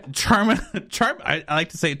 Yeah, I like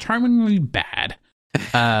to say charmingly bad.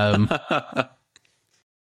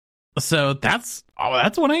 So that's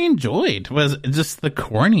what I enjoyed, was just the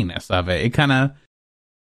corniness of it. It kind of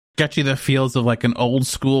got you the feels of like an old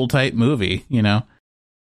school type movie, you know?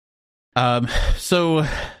 So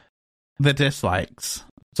the dislikes.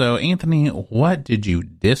 So Anthony, what did you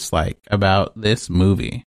dislike about this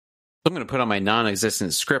movie? I'm going to put on my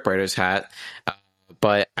non-existent scriptwriter's hat.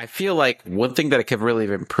 But I feel like one thing that could really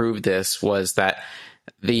have improved this was that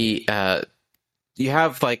you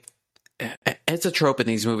have like, it's a trope in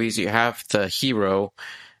these movies. You have the hero,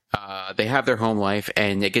 they have their home life,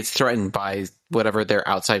 and it gets threatened by whatever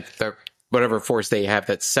whatever force they have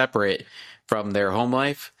that's separate from their home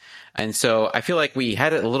life. And so I feel like we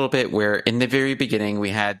had it a little bit where in the very beginning we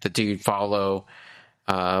had the dude follow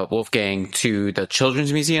Wolfgang to the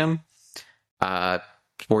children's museum,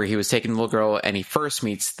 where he was taking the little girl, and he first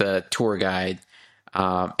meets the tour guide,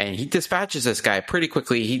 and he dispatches this guy pretty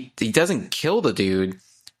quickly. He doesn't kill the dude.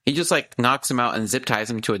 He just like knocks him out and zip ties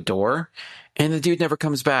him to a door, and the dude never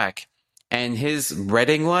comes back. And his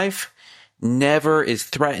Reading life never is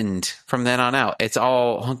threatened from then on out. It's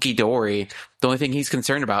all hunky dory. The only thing he's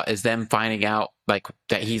concerned about is them finding out like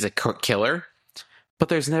that he's a killer, but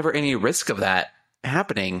there's never any risk of that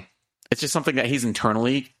happening. It's just something that he's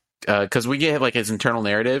internally, because we get like his internal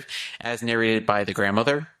narrative as narrated by the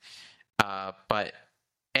grandmother. But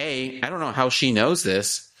I don't know how she knows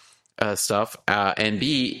this stuff, and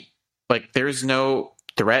B, like there's no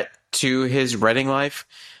threat to his Reading life.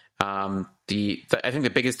 I think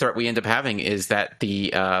the biggest threat we end up having is that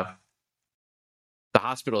the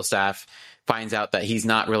hospital staff finds out that he's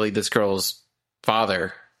not really this girl's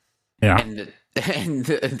father. Yeah, and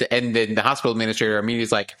then the hospital administrator immediately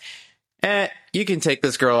is like, you can take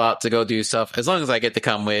this girl out to go do stuff as long as I get to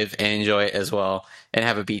come with and enjoy it as well and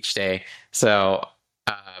have a beach day. So,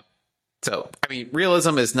 I mean,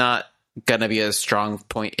 realism is not going to be a strong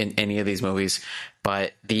point in any of these movies,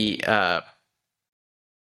 but there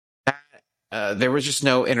was just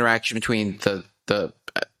no interaction between the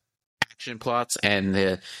action plots and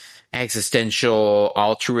the existential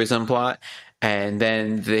altruism plot. And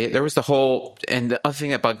then there was the whole, and the other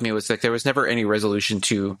thing that bugged me was like there was never any resolution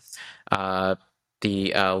to the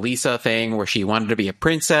Lisa thing where she wanted to be a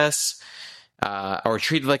princess, or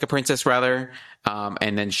treated like a princess rather.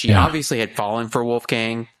 And then she obviously had fallen for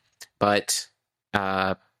Wolfgang, but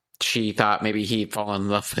she thought maybe he'd fallen in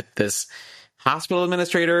love with this hospital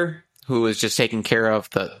administrator who was just taking care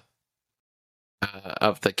of the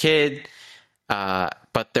kid.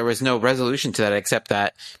 But there was no resolution to that except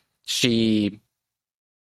that she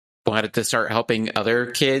wanted to start helping other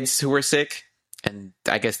kids who were sick. And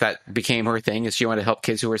I guess that became her thing, is she wanted to help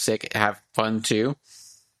kids who were sick have fun too.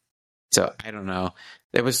 So I don't know.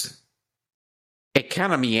 It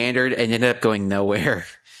kind of meandered and ended up going nowhere.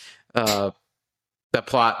 The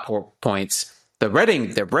plot points, the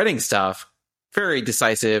Redding stuff, very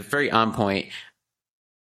decisive, very on point.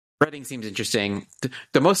 Redding seems interesting.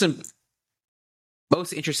 The most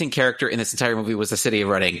interesting character in this entire movie was the city of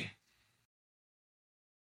Reading.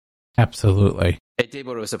 Absolutely. It did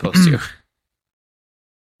what it was supposed to.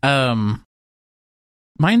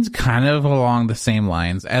 Mine's kind of along the same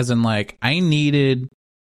lines, as in like I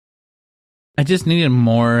just needed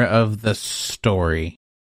more of the story.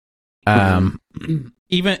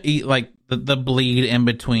 Even like the bleed in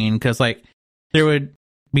between, because like there would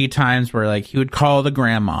be times where like he would call the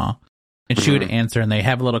grandma and she would answer and they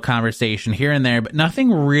have a little conversation here and there, but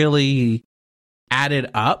nothing really added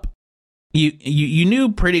up. You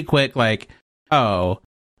knew pretty quick, like, oh,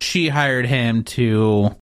 she hired him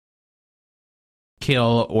to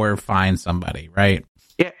kill or find somebody, right?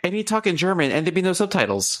 Yeah, and he'd talk in German and there'd be no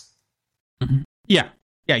subtitles. Yeah,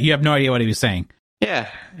 you have no idea what he was saying. Yeah.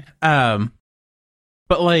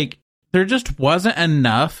 But like there just wasn't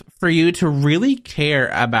enough for you to really care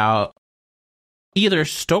about either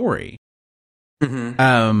story.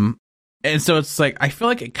 And so it's like I feel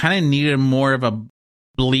like it kind of needed more of a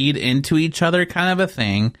bleed into each other kind of a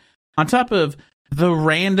thing, on top of the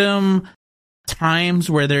random times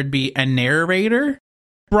where there'd be a narrator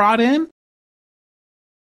brought in.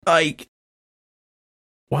 Like,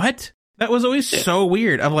 what? That was always so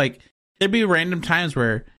weird. Of like, there'd be random times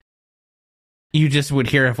where you just would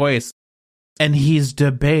hear a voice and he's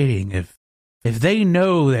debating if they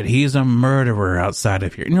know that he's a murderer outside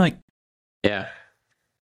of here. And you're like, yeah.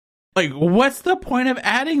 Like, what's the point of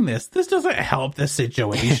adding this? This doesn't help the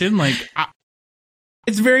situation. Like,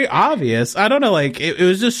 it's very obvious. I don't know. Like, it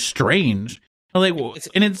was just strange. Like,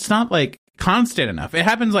 and it's not like constant enough. It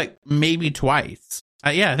happens like maybe twice.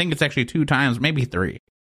 I think it's actually 2 times, maybe 3.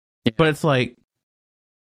 Yeah. But it's like,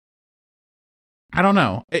 I don't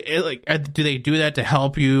know. Like, do they do that to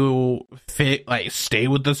help you stay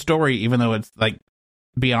with the story, even though it's like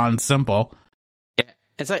beyond simple?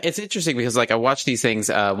 It's interesting because like I watch these things,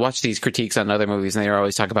 watch these critiques on other movies, and they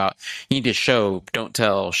always talk about you need to show, don't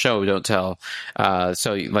tell, show, don't tell.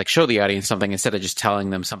 So like show the audience something instead of just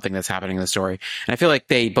telling them something that's happening in the story. And I feel like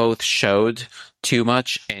they both showed too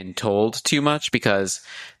much and told too much, because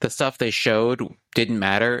the stuff they showed didn't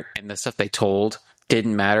matter and the stuff they told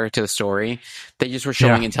didn't matter to the story. They just were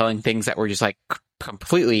showing and telling things that were just like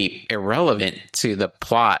completely irrelevant to the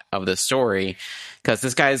plot of the story. Because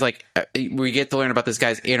this guy is like, we get to learn about this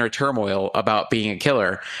guy's inner turmoil about being a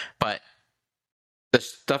killer, but the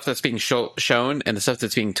stuff that's being shown and the stuff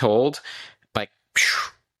that's being told, like,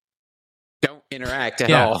 don't interact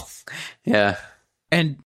at all. Yeah.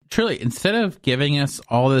 And truly, instead of giving us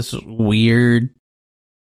all this weird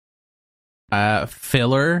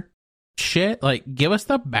filler shit, like, give us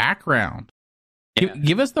the background. Yeah.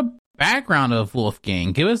 Give us the background of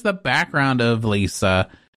Wolfgang. Give us the background of Lisa.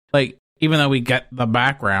 Like, even though we get the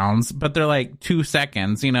backgrounds, but they're like 2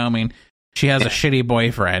 seconds, you know? I mean, she has a shitty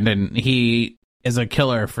boyfriend and he is a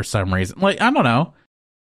killer for some reason. Like, I don't know.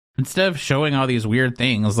 Instead of showing all these weird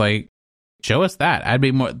things, like, show us that. I'd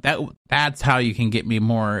be more, that's how you can get me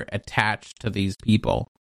more attached to these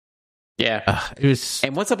people. Yeah. It was.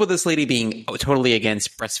 And what's up with this lady being totally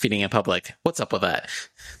against breastfeeding in public? What's up with that?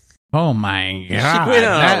 Oh my God. She went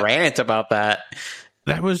on a rant about that.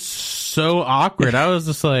 That was so awkward. I was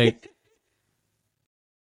just like,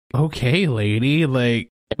 okay, lady, like,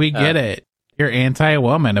 we get it. You're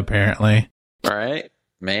anti-woman, apparently. Right?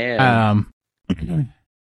 Man.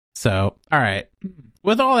 So, all right.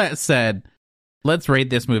 With all that said, let's rate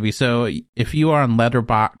this movie. So if you are on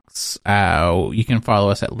Letterboxd, you can follow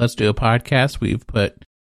us at Let's Do a Podcast. We've put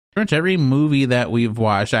pretty much every movie that we've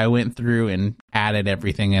watched. I went through and added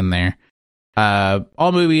everything in there.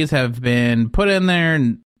 All movies have been put in there,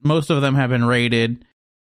 and most of them have been rated.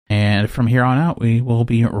 And from here on out, we will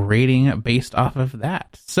be rating based off of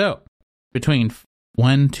that. So between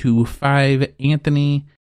 1 to 5, Anthony,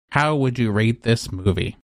 how would you rate this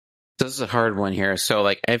movie? This is a hard one here. So,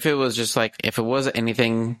 like, if it was just like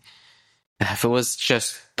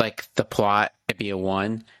the plot, it'd be a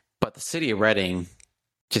 1. But the city of Reading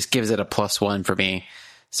just gives it a +1 for me.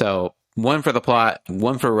 So 1 for the plot,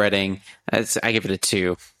 1 for Reading. I give it a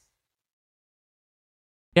 2.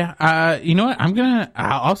 Yeah, you know what?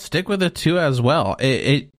 I'll stick with a 2 as well.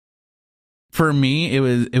 It for me,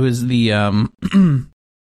 it was the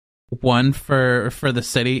 1 for the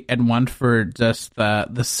city and 1 for just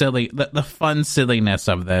the fun silliness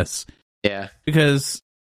of this. Yeah. Because,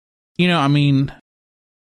 I mean,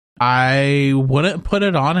 I wouldn't put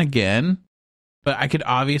it on again, but I could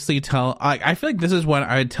obviously tell, like, I feel like this is when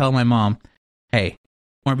I would tell my mom, hey,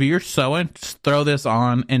 whenever you're sewing, just throw this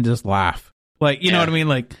on and just laugh. Like, you know what I mean?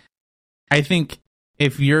 Like, I think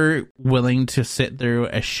if you're willing to sit through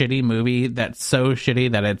a shitty movie that's so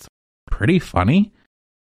shitty that it's pretty funny,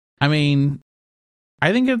 I mean,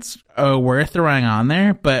 I think it's worth throwing on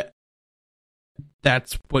there, but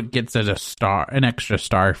that's what gets it an extra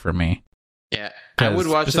star for me. Yeah, I would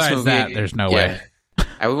watch this movie. Besides that, there's no way.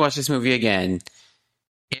 I would watch this movie again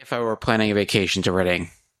if I were planning a vacation to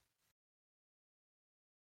Reading.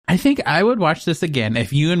 I think I would watch this again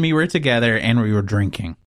if you and me were together and we were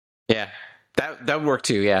drinking. Yeah, that would work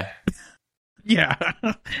too. Yeah. Yeah.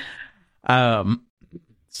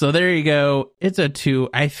 So there you go. It's a 2.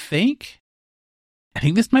 I think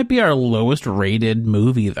this might be our lowest rated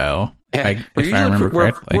movie, though. Yeah. If I remember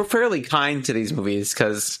correctly. We're fairly kind to these movies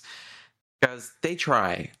because they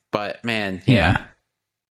try. But man, yeah.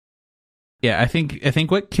 I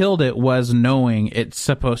think what killed it was knowing it's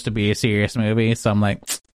supposed to be a serious movie. So I'm like,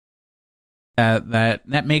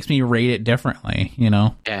 that makes me rate it differently,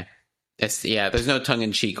 Yeah. There's no tongue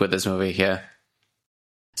in cheek with this movie. Yeah.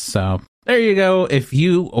 So there you go. If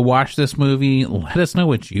you watch this movie, let us know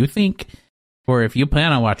what you think. Or if you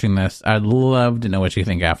plan on watching this, I'd love to know what you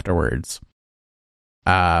think afterwards.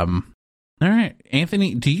 All right,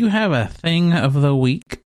 Anthony, do you have a thing of the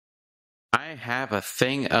week? I have a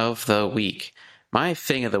thing of the week. My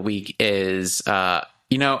thing of the week is, I've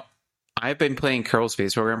been playing Kerbal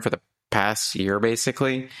Space Program for the past year,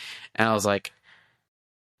 basically. And I was like,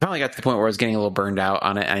 finally got to the point where I was getting a little burned out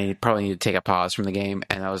on it. And I probably need to take a pause from the game.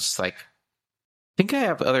 And I was just like, I think I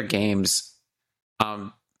have other games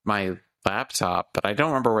on my laptop, but I don't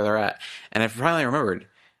remember where they're at. And I finally remembered,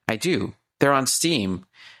 I do. They're on Steam.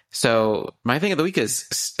 So my thing of the week is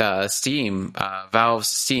Steam, Valve's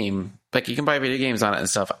Steam. Like, you can buy video games on it and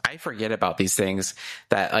stuff. I forget about these things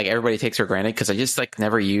that, like, everybody takes for granted because I just, like,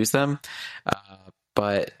 never use them.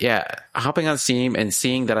 But yeah, hopping on Steam and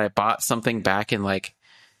seeing that I bought something back in, like,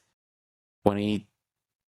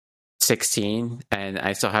 2016 and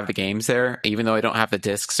I still have the games there, even though I don't have the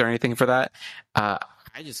discs or anything for that. I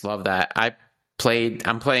just love that. I'm playing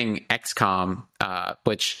XCOM,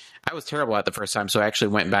 which I was terrible at the first time. So I actually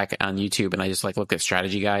went back on YouTube and I just looked at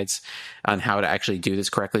strategy guides on how to actually do this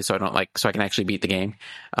correctly. So I can actually beat the game.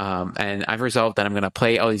 And I've resolved that I'm going to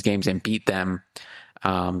play all these games and beat them,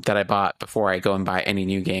 that I bought before I go and buy any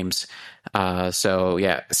new games. So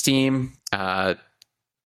yeah, Steam, can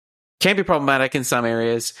be problematic in some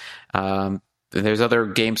areas. There's other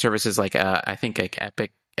game services like I think like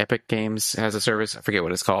Epic Games has a service. I forget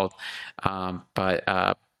what it's called.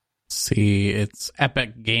 It's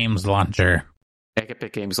Epic Games Launcher.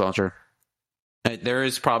 Epic Games Launcher. There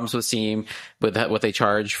is problems with Steam with what they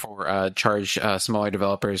charge for smaller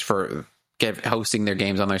developers for hosting their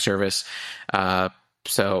games on their service.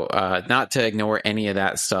 So not to ignore any of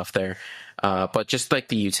that stuff there. But just like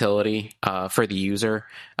the utility for the user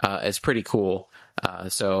is pretty cool.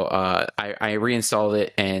 So I reinstalled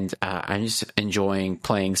it and I'm just enjoying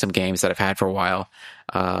playing some games that I've had for a while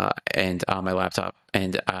and on my laptop.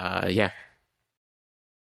 And yeah,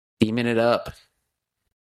 steaming it up.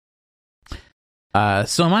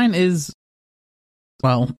 So mine is,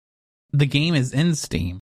 well, the game is in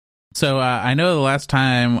Steam. So I know the last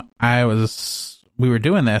time we were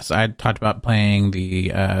doing this, I talked about playing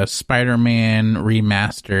the Spider-Man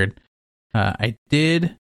remastered. I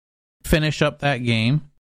did finish up that game,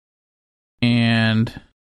 and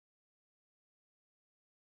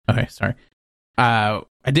okay, sorry. I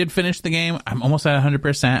did finish the game. I'm almost at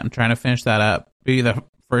 100%. I'm trying to finish that up. Be the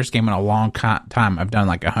first game in a long time I've done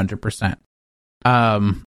like 100%.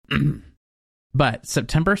 Um, but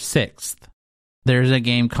September 6th, there's a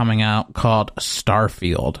game coming out called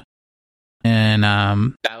Starfield. And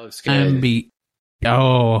that looks good.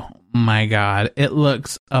 Oh my god, it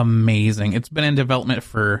looks amazing. It's been in development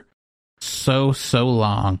for so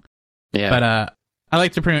long. Yeah. But I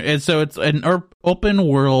like to it's an open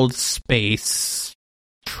world space.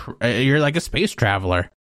 You're like a space traveler.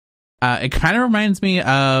 It kind of reminds me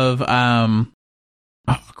of oh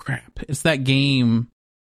crap, it's that game,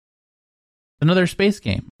 another space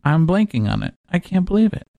game. I'm blanking on it. I can't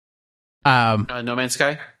believe it. No Man's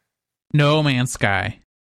Sky. No Man's Sky.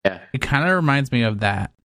 Yeah, it kind of reminds me of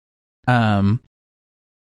that.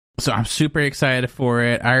 So I'm super excited for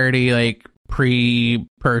it. I already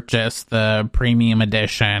pre-purchased the premium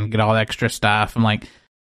edition, get all the extra stuff.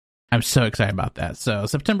 I'm so excited about that. So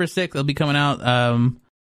September 6th, it'll be coming out. Of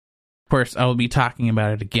course, I will be talking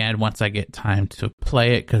about it again once I get time to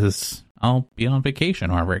play it, because I'll be on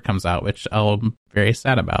vacation whenever it comes out, which I'm very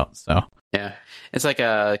sad about. So yeah, it's like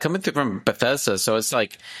coming through from Bethesda, so it's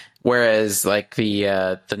like, whereas like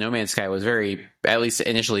the No Man's Sky was very, at least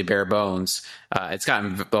initially, bare bones. It's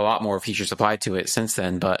gotten a lot more features applied to it since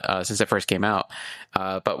then, but since it first came out.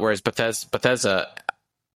 But whereas Bethesda,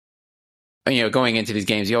 going into these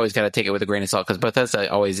games, you always got to take it with a grain of salt, because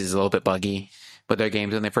Bethesda always is a little bit buggy with their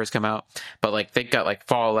games when they first come out. But like they got like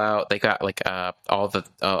Fallout, they got like all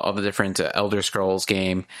the different Elder Scrolls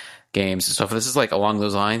games. So if this is like along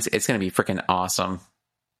those lines, it's going to be freaking awesome.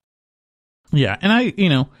 Yeah, and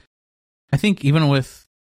I think even with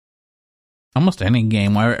almost any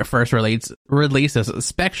game where it first releases,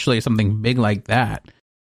 especially something big like that,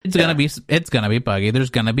 it's gonna be buggy. There's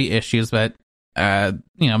gonna be issues, but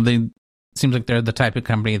they seems like they're the type of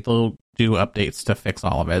company that'll do updates to fix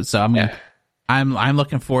all of it. So I'm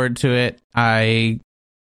looking forward to it. I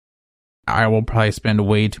will probably spend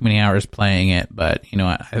way too many hours playing it, but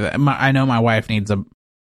I know my wife needs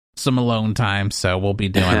some alone time, so we'll be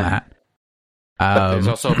doing that. But there's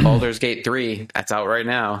also Baldur's Gate 3 that's out right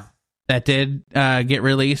now. That did get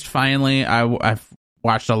released finally. I've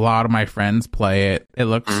watched a lot of my friends play it. It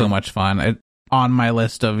looks so much fun. It's on my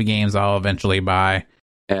list of games I'll eventually buy.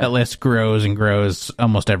 Yeah. That list grows and grows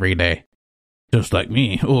almost every day, just like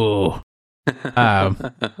me. Ooh.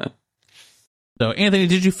 So, Anthony,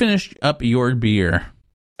 did you finish up your beer?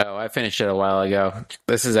 Oh, I finished it a while ago.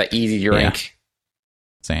 This is an easy drink. Yeah.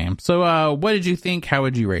 Same. So, what did you think? How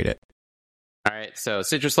would you rate it? All right, so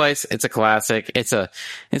Citrus Slice, it's a classic. It's an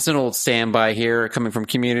old standby here, coming from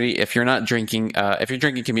Community. If you're drinking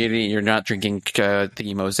Community, and you're not drinking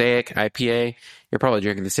the Mosaic IPA, you're probably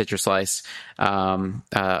drinking the Citrus Slice, or one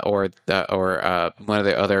of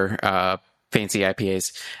the other fancy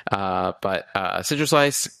IPAs. But Citrus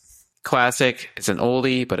Slice, classic. It's an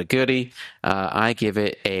oldie but a goodie. I give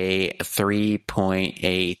it a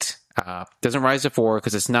 3.8. Doesn't rise to 4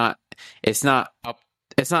 because it's not up.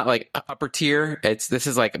 It's not like upper tier. This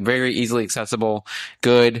is like very easily accessible,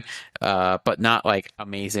 good, but not like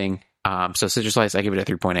amazing. So Citrus Slice, I give it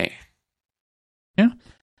a 3.8. Yeah,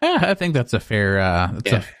 I think that's a fair,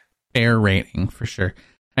 a fair rating for sure.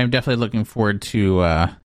 I'm definitely looking forward to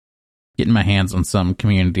getting my hands on some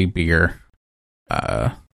Community beer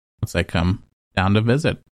once I come down to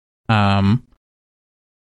visit.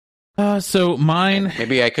 So mine,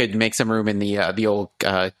 maybe I could make some room in the old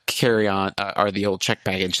carry-on or the old check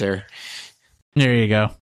baggage there. There you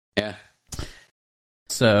go. Yeah.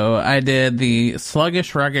 So I did the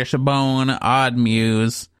Sluggish Ruggish Bone Odd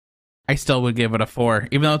Muse. I still would give it a 4,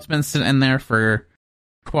 even though it's been sitting in there for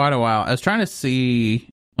quite a while. I was trying to see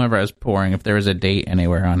whenever I was pouring if there was a date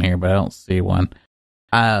anywhere on here, but I don't see one.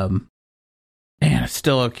 Man, it's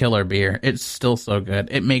still a killer beer. It's still so good.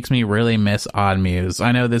 It makes me really miss Odd Muse.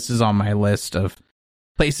 I know this is on my list of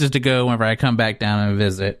places to go whenever I come back down and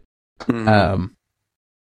visit. Mm-hmm.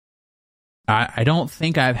 I don't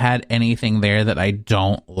think I've had anything there that I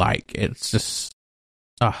don't like. It's just,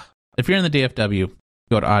 if you're in the DFW,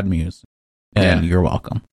 go to Odd Muse, and you're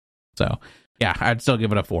welcome. So, yeah, I'd still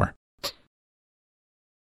give it a 4.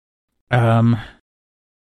 I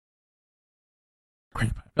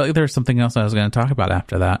feel like there's something else I was going to talk about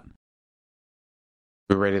after that.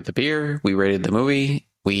 We rated the beer. We rated the movie.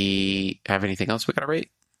 We have anything else we got to rate?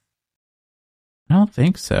 I don't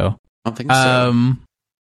think so.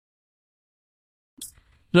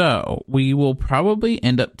 So we will probably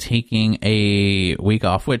end up taking a week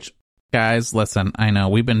off, which, guys, listen, I know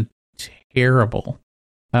we've been terrible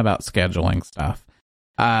about scheduling stuff.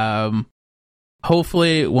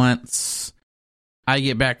 Hopefully once I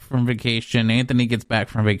get back from vacation. Anthony gets back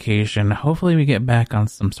from vacation. Hopefully we get back on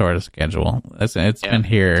some sort of schedule. It's been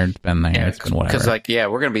here. It's been there. It's been whatever. Because, we're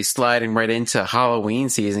going to be sliding right into Halloween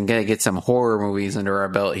season. Going to get some horror movies under our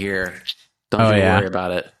belt here. Don't you worry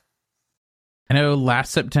about it. I know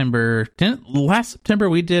last September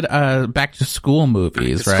we did back to school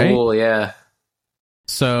movies, right? School, yeah.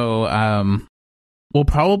 So we'll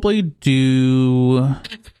probably do.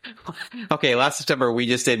 Okay, last September we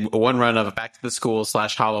just did one run of Back to the School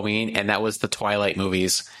 / Halloween, and that was the Twilight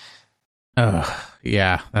movies. Oh,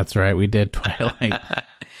 yeah, that's right. We did Twilight.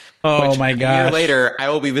 Oh my gosh! A year later, I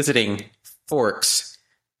will be visiting Forks,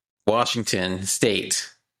 Washington State.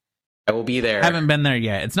 I will be there. I haven't been there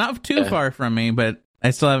yet. It's not too far from me, but I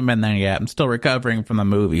still haven't been there yet. I'm still recovering from the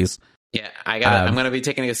movies. Yeah, I'm going to be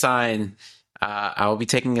taking a sign. I will be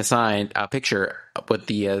taking a picture with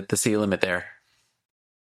the city limit there.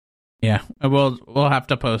 Yeah, we'll have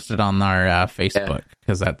to post it on our Facebook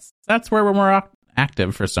because that's where we're more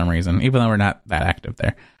active for some reason, even though we're not that active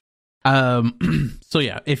there. So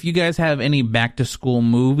yeah, if you guys have any back to school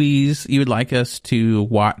movies you would like us to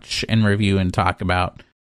watch and review and talk about,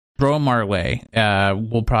 throw them our way.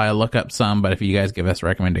 We'll probably look up some, but if you guys give us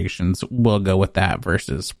recommendations, we'll go with that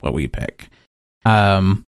versus what we pick.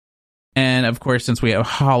 And of course, since we have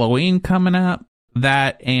Halloween coming up,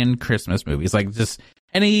 that and Christmas movies, like just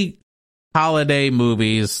any holiday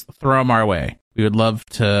movies, throw them our way. We would love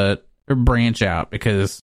to branch out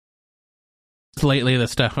because lately the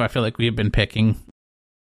stuff I feel like we've been picking,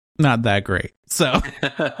 not that great. So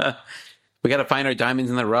we got to find our diamonds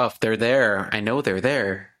in the rough. They're there. I know they're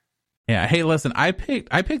there. Yeah. Hey, listen, I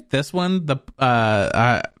picked this one, the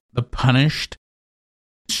Punished,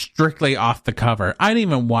 strictly off the cover. I didn't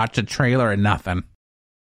even watch a trailer or nothing.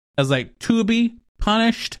 I was like, Tubi,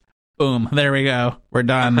 Punished, boom, there we go. We're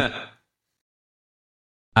done.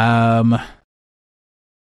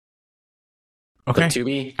 Okay.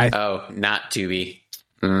 Tubi? Not Tubi.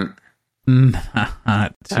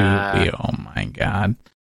 Not Tubi. Oh my god.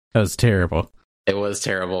 That was terrible. It was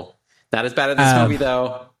terrible. Not as bad as this movie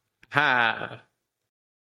though. Ha.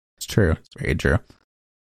 It's true. It's very true.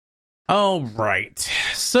 All right.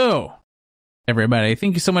 So, everybody,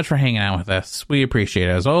 thank you so much for hanging out with us. We appreciate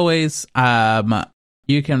it as always.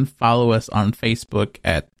 You can follow us on Facebook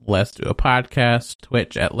at Let's Do a Podcast,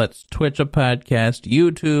 Twitch at Let's Twitch a Podcast,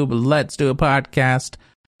 YouTube Let's Do a Podcast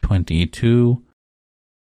 22,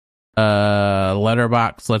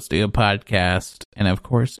 Letterboxd Let's Do a Podcast, and of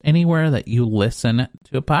course anywhere that you listen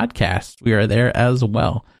to a podcast, we are there as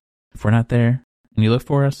well. If we're not there and you look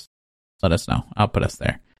for us, let us know. I'll put us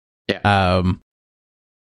there. Yeah.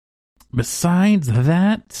 Besides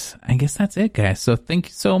that, I guess that's it, guys. So thank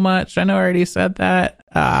you so much. I know I already said that.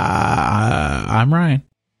 I'm Ryan.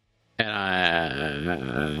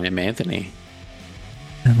 And I'm Anthony.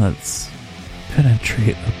 And let's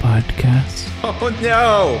penetrate the podcast. Oh,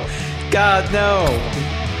 no. God, no.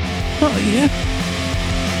 Well, yeah.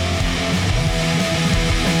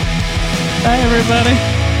 Bye,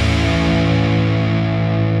 everybody.